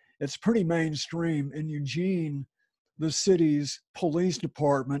here. It's pretty mainstream. In Eugene, the city's police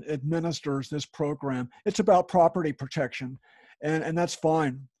department administers this program. It's about property protection, and that's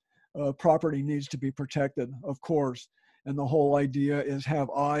fine. Property needs to be protected, of course. And the whole idea is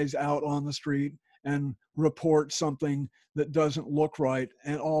have eyes out on the street and report something that doesn't look right,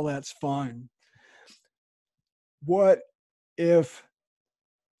 and all that's fine. What if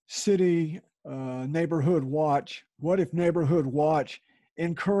Neighborhood Watch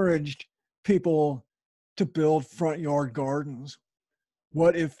encouraged people to build front yard gardens?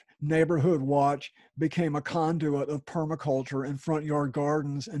 What if Neighborhood Watch became a conduit of permaculture and front yard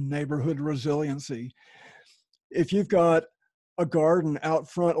gardens and neighborhood resiliency? If you've got a garden out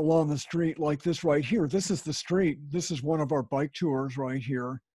front along the street like this right here, this is the street. This is one of our bike tours right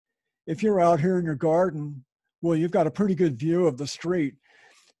here. If you're out here in your garden, well, you've got a pretty good view of the street.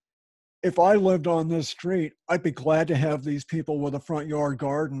 If I lived on this street, I'd be glad to have these people with a front yard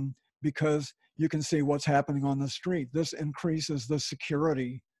garden because you can see what's happening on the street. This increases the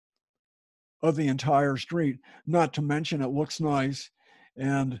security of the entire street, not to mention it looks nice,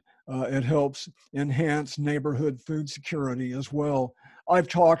 and it helps enhance neighborhood food security as well. I've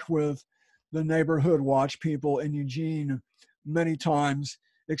talked with the Neighborhood Watch people in Eugene many times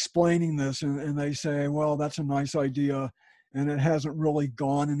explaining this, and they say, well, that's a nice idea, and it hasn't really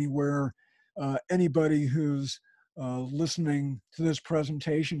gone anywhere. Anybody who's listening to this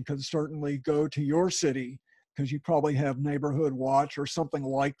presentation could certainly go to your city, because you probably have Neighborhood Watch or something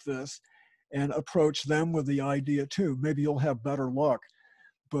like this, and approach them with the idea too. Maybe you'll have better luck.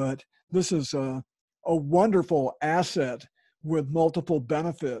 But this is a wonderful asset with multiple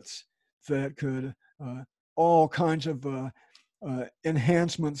benefits that could, all kinds of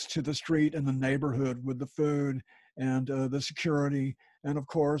enhancements to the street and the neighborhood with the food and the security. And of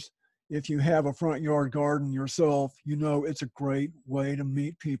course, if you have a front yard garden yourself, you know it's a great way to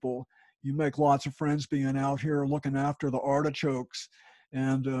meet people. You make lots of friends being out here looking after the artichokes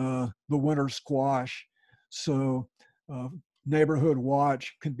and the winter squash. So Neighborhood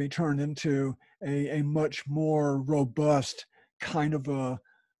Watch can be turned into a much more robust kind of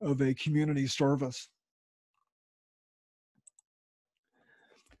a community service.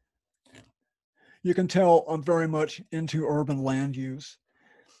 You can tell I'm very much into urban land use.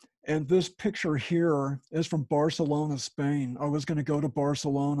 And this picture here is from Barcelona, Spain. I was going to go to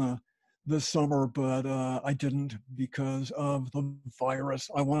Barcelona this summer, but I didn't because of the virus.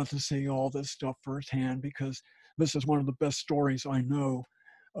 I wanted to see all this stuff firsthand because this is one of the best stories I know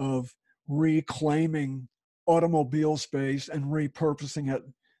of reclaiming automobile space and repurposing it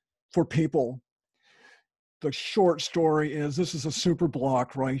for people. The short story is this is a super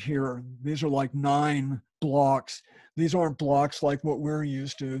block right here. These are like 9 blocks. These aren't blocks like what we're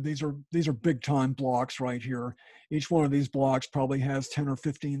used to. These are big time blocks right here. Each one of these blocks probably has 10 or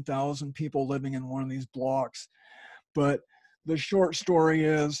 15,000 people living in one of these blocks. But the short story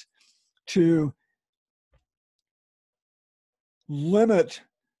is to limit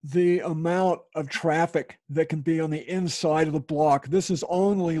the amount of traffic that can be on the inside of the block. This is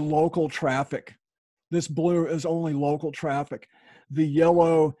only local traffic. This blue is only local traffic. The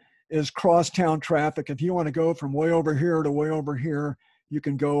yellow is crosstown traffic. If you want to go from way over here to way over here, you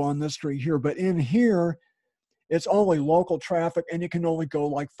can go on this street here. But in here, it's only local traffic, and you can only go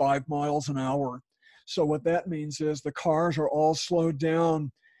like 5 miles an hour. So what that means is the cars are all slowed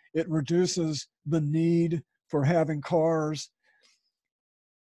down. It reduces the need for having cars.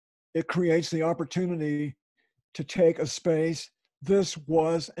 It creates the opportunity to take a space. This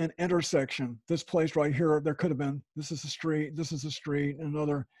was an intersection. This place right here, there could have been, this is a street,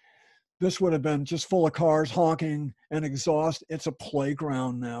 another. This would have been just full of cars honking and exhaust. It's a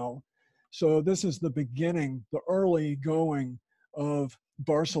playground now. So this is the beginning, the early going of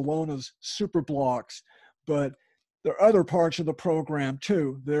Barcelona's super blocks. But there are other parts of the program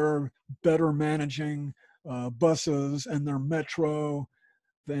too. They're better managing buses and their metro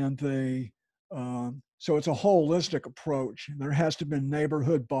than they, so it's a holistic approach. There has to be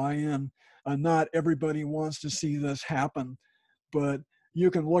neighborhood buy-in. Not everybody wants to see this happen, but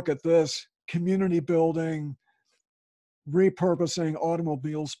you can look at this community building, repurposing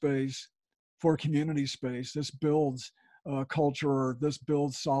automobile space for community space. This builds culture, this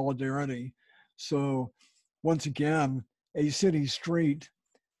builds solidarity. So once again, a city street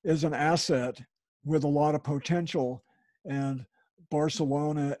is an asset with a lot of potential, and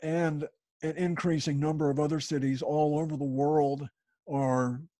Barcelona and an increasing number of other cities all over the world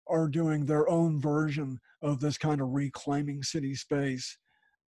are doing their own version of this kind of reclaiming city space,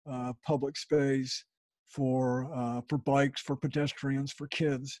 public space for bikes, for pedestrians, for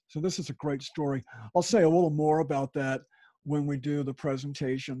kids. So this is a great story. I'll say a little more about that when we do the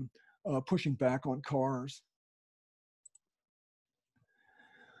presentation, pushing back on cars.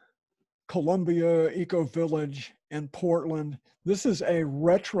 Columbia Eco Village in Portland. This is a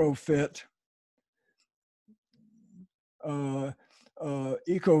retrofit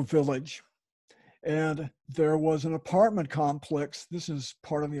eco village. And there was an apartment complex. This is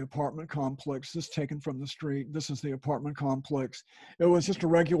part of the apartment complex. This is taken from the street. This is the apartment complex. It was just a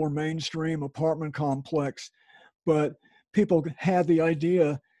regular mainstream apartment complex, but people had the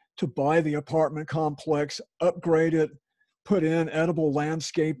idea to buy the apartment complex, upgrade it, put in edible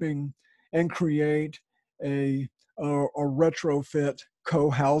landscaping, and create a retrofit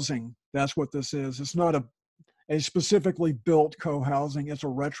co-housing. That's what this is. It's not a specifically built co-housing, it's a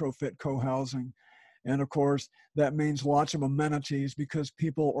retrofit co-housing. And of course, that means lots of amenities because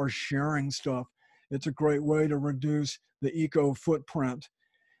people are sharing stuff. It's a great way to reduce the eco footprint.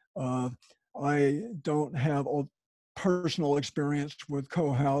 I don't have a personal experience with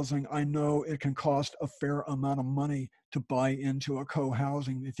co-housing. I know it can cost a fair amount of money to buy into a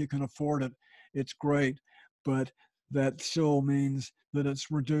co-housing. If you can afford it, it's great, but that still means that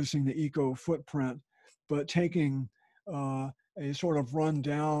it's reducing the eco footprint. But taking a sort of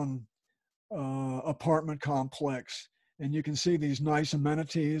rundown apartment complex, and you can see these nice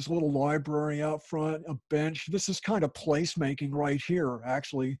amenities, a little library out front, a bench. This is kind of placemaking right here,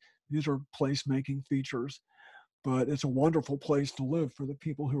 actually. These are placemaking features, but it's a wonderful place to live for the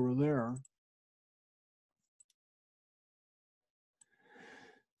people who are there.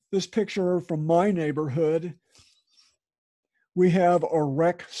 This picture from my neighborhood, we have a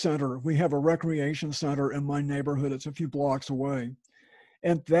rec center. We have a recreation center in my neighborhood. It's a few blocks away.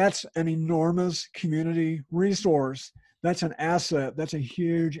 And that's an enormous community resource. That's an asset. That's a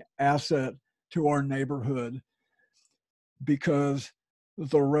huge asset to our neighborhood because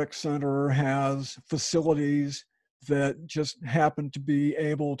the rec center has facilities that just happen to be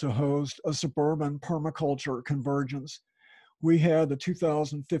able to host a suburban permaculture convergence. We had the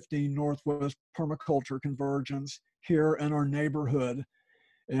 2015 Northwest Permaculture Convergence here in our neighborhood,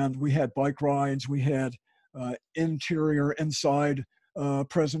 and we had bike rides, we had inside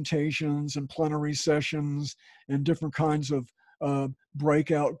presentations and plenary sessions and different kinds of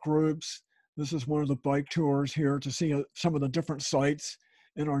breakout groups. This is one of the bike tours here to see some of the different sites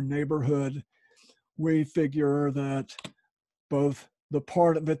in our neighborhood. We figure that both the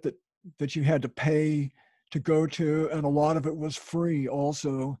part of it that you had to pay to go to, and a lot of it was free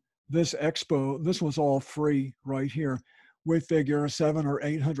also. This expo, this was all free right here. We figure 700 or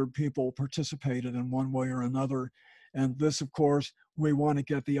 800 people participated in one way or another. And this, of course, we want to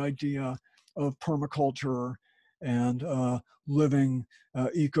get the idea of permaculture and living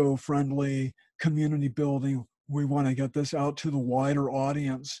eco-friendly community building. We want to get this out to the wider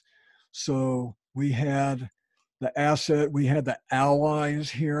audience. So we had the asset, we had the allies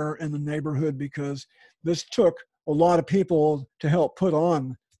here in the neighborhood because this took a lot of people to help put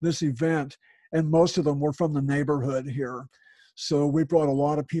on this event, and most of them were from the neighborhood here. So we brought a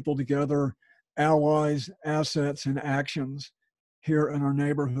lot of people together, allies, assets, and actions here in our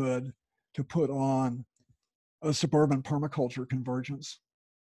neighborhood to put on a suburban permaculture convergence.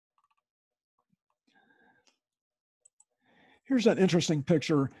 Here's an interesting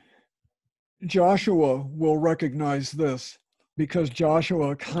picture. Joshua will recognize this because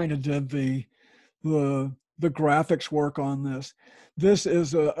Joshua kind of did the graphics work on this. This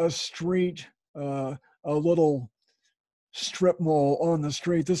is a street, a little strip mall on the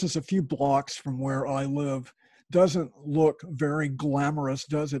street. This is a few blocks from where I live. Doesn't look very glamorous,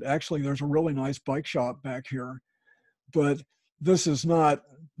 does it? Actually, there's a really nice bike shop back here, but this is not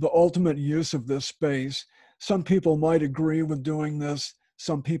the ultimate use of this space. Some people might agree with doing this,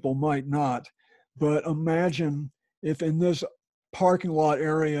 some people might not. But imagine if in this parking lot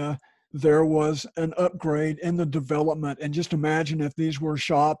area there was an upgrade in the development, and just imagine if these were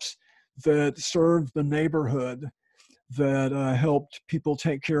shops that served the neighborhood, that helped people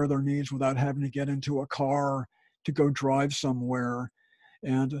take care of their needs without having to get into a car to go drive somewhere,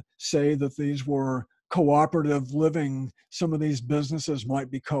 and say that these were cooperative living. Some of these businesses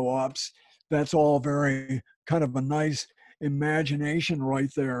might be co-ops. That's all very kind of a nice imagination right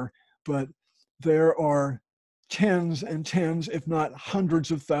there. But there are tens and tens, if not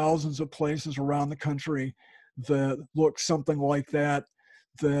hundreds of thousands of places around the country that look something like that,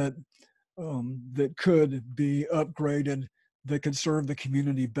 that that could be upgraded, that could serve the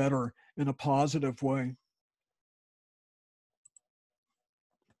community better in a positive way.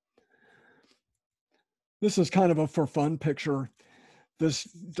 This is kind of a for fun picture. This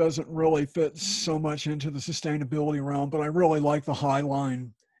doesn't really fit so much into the sustainability realm, but I really like the High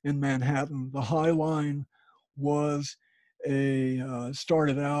Line in Manhattan. The High Line was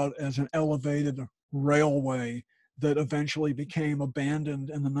started out as an elevated railway that eventually became abandoned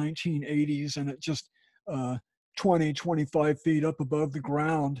in the 1980s, and it just 20, 25 feet up above the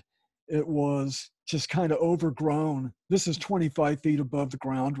ground, it was just kind of overgrown. This is 25 feet above the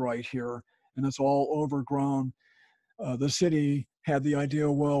ground right here, and it's all overgrown. The city had the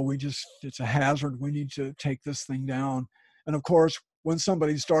idea, well, it's a hazard, we need to take this thing down. And of course, when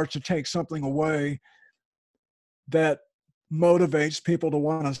somebody starts to take something away, that motivates people to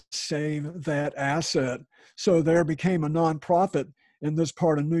want to save that asset. So there became a nonprofit in this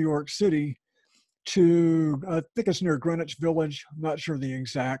part of New York City I think it's near Greenwich Village, I'm not sure the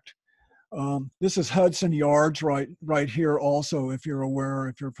exact. This is Hudson Yards right here also, if you're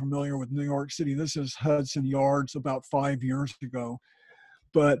familiar with New York City. This is Hudson Yards about 5 years ago.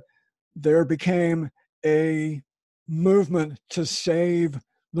 But there became a movement to save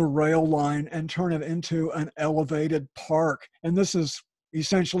the rail line and turn it into an elevated park. And this is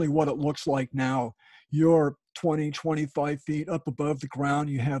essentially what it looks like now. You're 20, 25 feet up above the ground.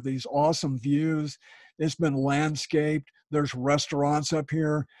 You have these awesome views. It's been landscaped. There's restaurants up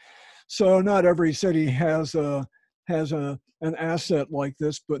here. So not every city has an asset like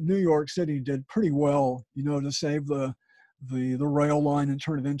this, but New York City did pretty well, to save the rail line and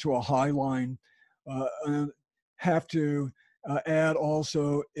turn it into a high line. And have to add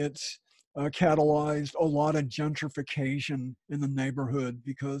also, it's catalyzed a lot of gentrification in the neighborhood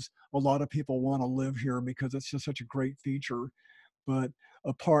because a lot of people want to live here because it's just such a great feature. But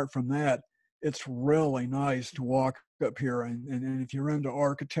apart from that, it's really nice to walk up here. And if you're into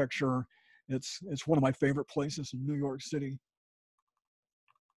architecture, it's one of my favorite places in New York City.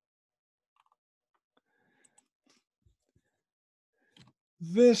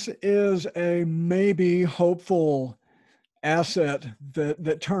 This is a maybe hopeful asset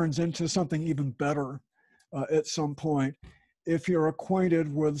that turns into something even better at some point. If you're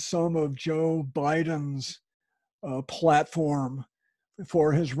acquainted with some of Joe Biden's platform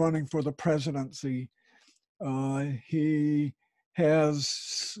for his running for the presidency, he has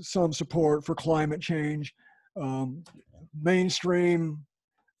some support for climate change. Mainstream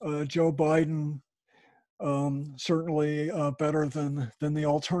Joe Biden, certainly better than the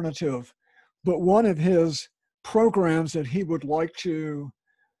alternative. But one of his programs that he would like to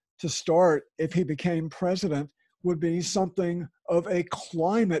start if he became president would be something of a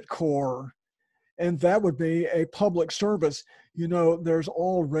climate corps. And that would be a public service. There's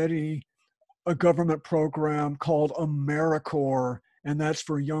already a government program called AmeriCorps, and that's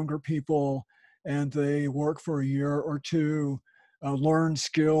for younger people, and they work for a year or two, learn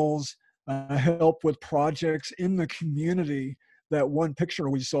skills, help with projects in the community. That one picture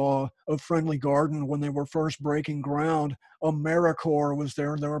we saw of Friendly Garden when they were first breaking ground, AmeriCorps was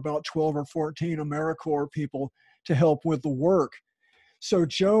there, and there were about 12 or 14 AmeriCorps people to help with the work. So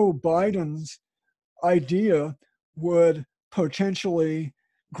Joe Biden's idea would potentially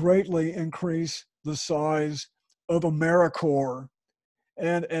greatly increase the size of AmeriCorps.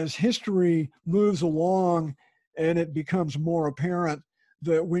 And as history moves along and it becomes more apparent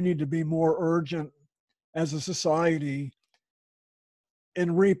that we need to be more urgent as a society in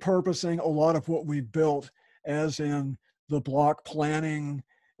repurposing a lot of what we built, as in the block planning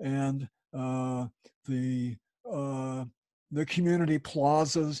and the the community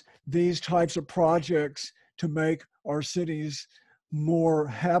plazas, these types of projects to make our cities more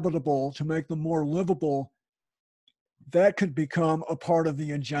habitable, to make them more livable, that could become a part of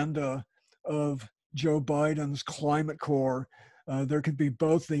the agenda of Joe Biden's climate core. There could be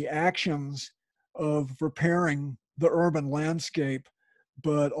both the actions of repairing the urban landscape,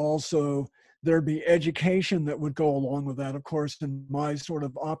 but also there'd be education that would go along with that. Of course, in my sort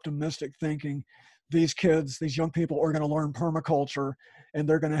of optimistic thinking, these kids, these young people are going to learn permaculture, and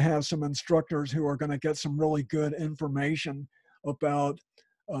they're going to have some instructors who are going to get some really good information about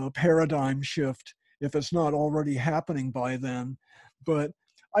paradigm shift if it's not already happening by then. But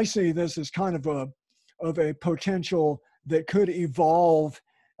I see this as kind of a potential that could evolve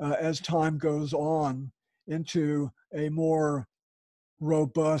as time goes on into a more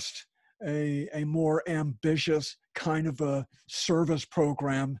robust, a more ambitious kind of a service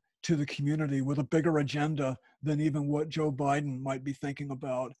program to the community with a bigger agenda than even what Joe Biden might be thinking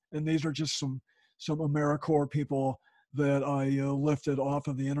about. And these are just some AmeriCorps people that I lifted off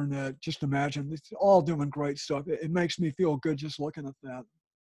of the internet. Just imagine, it's all doing great stuff. It makes me feel good just looking at that.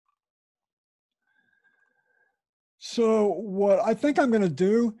 So what I think I'm going to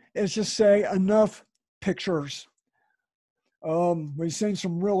do is just say enough pictures. We've seen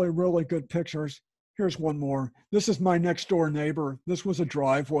some really, really good pictures. Here's one more. This is my next door neighbor. This was a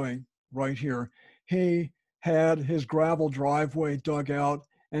driveway right here. He had his gravel driveway dug out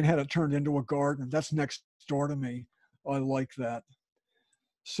and had it turned into a garden. That's next door to me. I like that.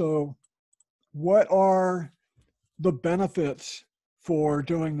 So what are the benefits for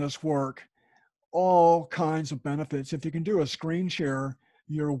doing this work? All kinds of benefits. If you can do a screen share,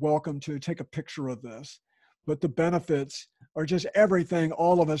 you're welcome to take a picture of this. But the benefits are just everything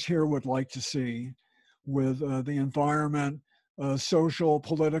all of us here would like to see, with the environment, social,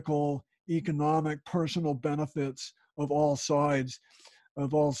 political, economic, personal benefits of all sides,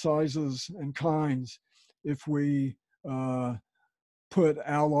 of all sizes and kinds, if we put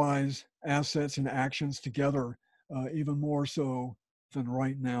allies, assets, and actions together, even more so than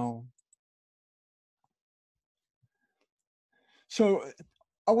right now. So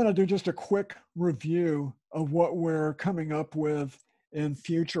I want to do just a quick review of what we're coming up with in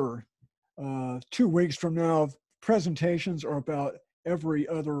future. 2 weeks from now, presentations are about every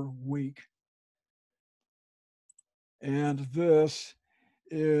other week. And this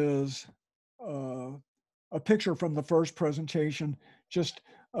is a picture from the first presentation, just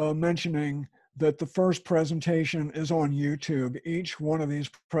mentioning that the first presentation is on YouTube. Each one of these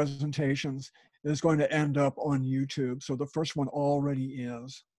presentations is going to end up on YouTube. So the first one already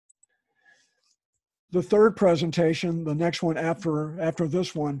is. The third presentation, the next one after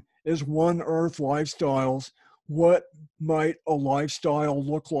this one, is One Earth Lifestyles. What might a lifestyle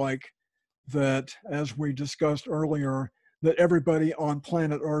look like that, as we discussed earlier, that everybody on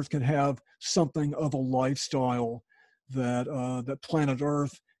planet Earth can have something of a lifestyle, that, that planet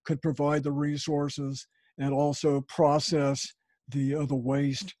Earth could provide the resources and also process the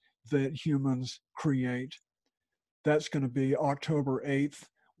waste that humans create. That's going to be October 8th,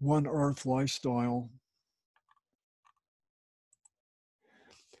 One Earth Lifestyle.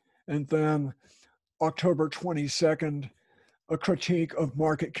 And then October 22nd, a critique of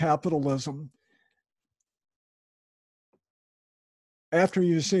market capitalism. After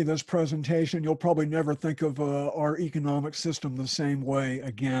you see this presentation, you'll probably never think of our economic system the same way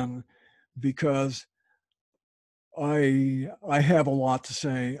again, because I have a lot to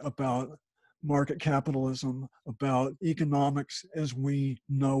say about market capitalism, about economics as we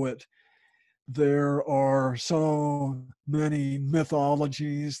know it. There are so many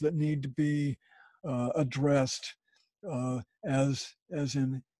mythologies that need to be addressed, as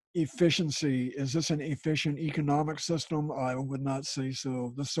in efficiency. Is this an efficient economic system? I would not say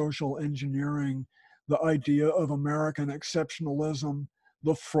so. The social engineering, the idea of American exceptionalism,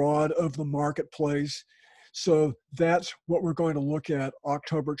 the fraud of the marketplace. So that's what we're going to look at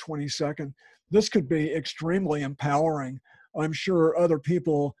October 22nd. This could be extremely empowering. I'm sure other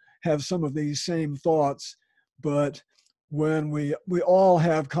people have some of these same thoughts, but when we all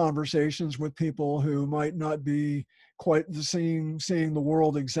have conversations with people who might not be quite the same, seeing the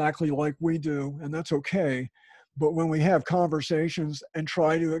world exactly like we do, and that's okay. But when we have conversations and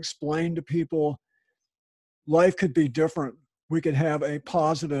try to explain to people life could be different, we could have a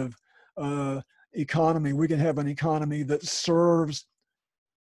positive economy, we can have an economy that serves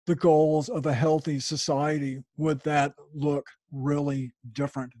the goals of a healthy society, would that look really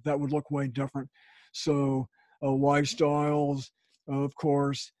different? That would look way different. So lifestyles, of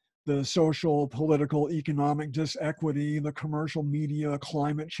course, the social, political, economic disequity, the commercial media,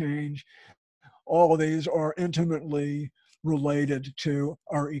 climate change. All of these are intimately related to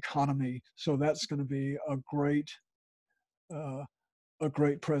our economy. So that's going to be uh, a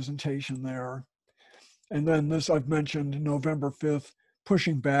great presentation there. And then this I've mentioned, November 5th,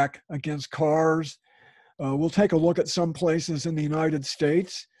 pushing back against cars. We'll take a look at some places in the United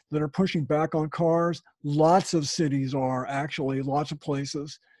States that are pushing back on cars. Lots of cities are actually, lots of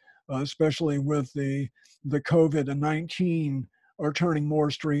places, especially with the COVID-19, are turning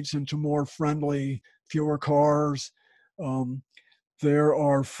more streets into more friendly, fewer cars. Um, there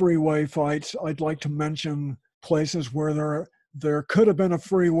are freeway fights. I'd like to mention places where there could have been a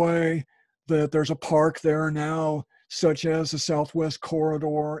freeway, that there's a park there now, such as the Southwest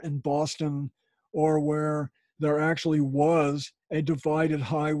Corridor in Boston, or where there actually was a divided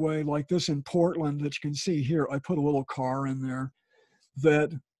highway like this in Portland that you can see here. I put a little car in there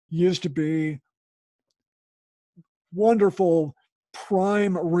that used to be wonderful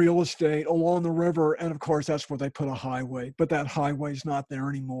prime real estate along the river. And of course, that's where they put a highway, but that highway's not there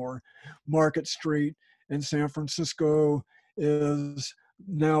anymore. Market Street in San Francisco is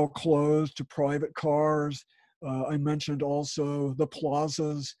now closed to private cars. I mentioned also the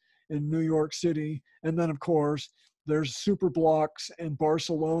plazas in New York City. And then, of course, there's super blocks in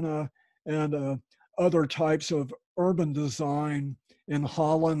Barcelona and other types of urban design in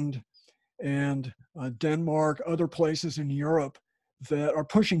Holland and Denmark, other places in Europe that are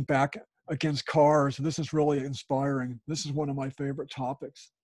pushing back against cars. This is really inspiring. This is one of my favorite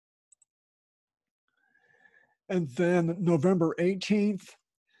topics. And then November 18th,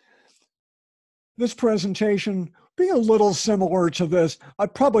 this presentation being a little similar to this.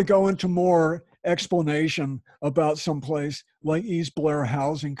 I'd probably go into more explanation about someplace like East Blair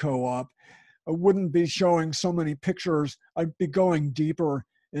Housing Co-op. I wouldn't be showing so many pictures. I'd be going deeper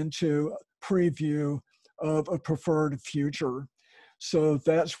into preview of a preferred future. So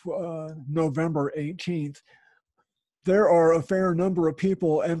that's November 18th. There are a fair number of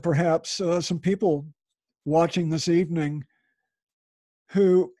people, and perhaps some people watching this evening,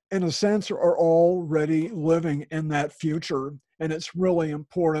 who in a sense are already living in that future. And it's really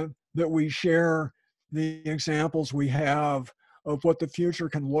important that we share the examples we have of what the future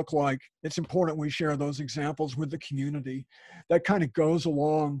can look like. It's important we share those examples with the community. That kind of goes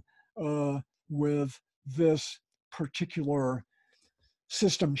along with this particular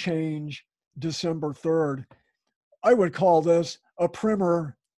system change, December 3rd. I would call this a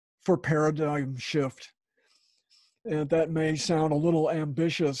primer for paradigm shift. And that may sound a little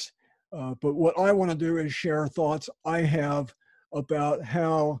ambitious, but what I want to do is share thoughts I have about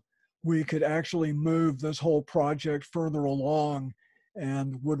how we could actually move this whole project further along,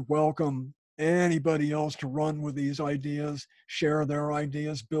 and would welcome anybody else to run with these ideas, share their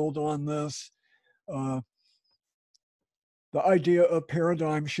ideas, build on this. The idea of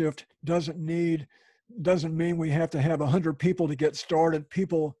paradigm shift doesn't mean we have to have 100 people to get started.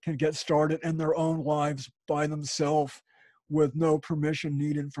 People can get started in their own lives by themselves with no permission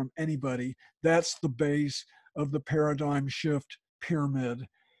needed from anybody. That's the base of the paradigm shift pyramid.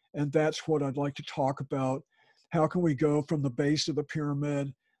 And that's what I'd like to talk about. How can we go from the base of the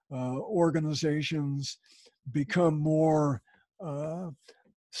pyramid? Organizations become more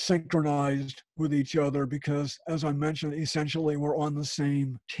synchronized with each other, because, as I mentioned, essentially we're on the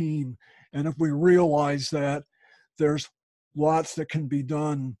same team. And if we realize that, there's lots that can be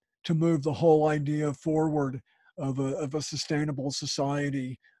done to move the whole idea forward of a sustainable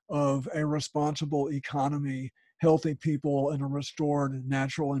society, of a responsible economy, healthy people, and a restored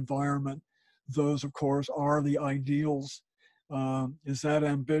natural environment. Those, of course, are the ideals. Is that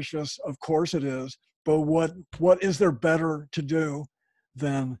ambitious? Of course it is. But what is there better to do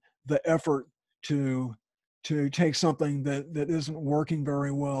than the effort to take something that isn't working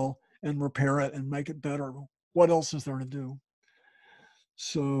very well and repair it and make it better? What else is there to do?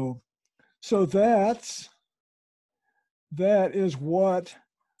 So that is what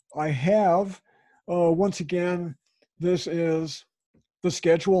I have. Once again, this is the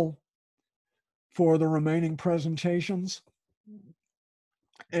schedule for the remaining presentations.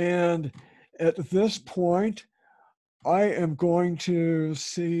 And at this point, I am going to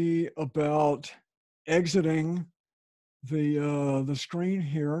see about exiting the screen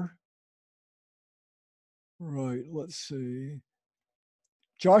here. Right, let's see.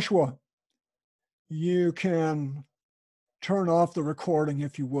 Joshua, you can turn off the recording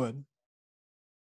if you would.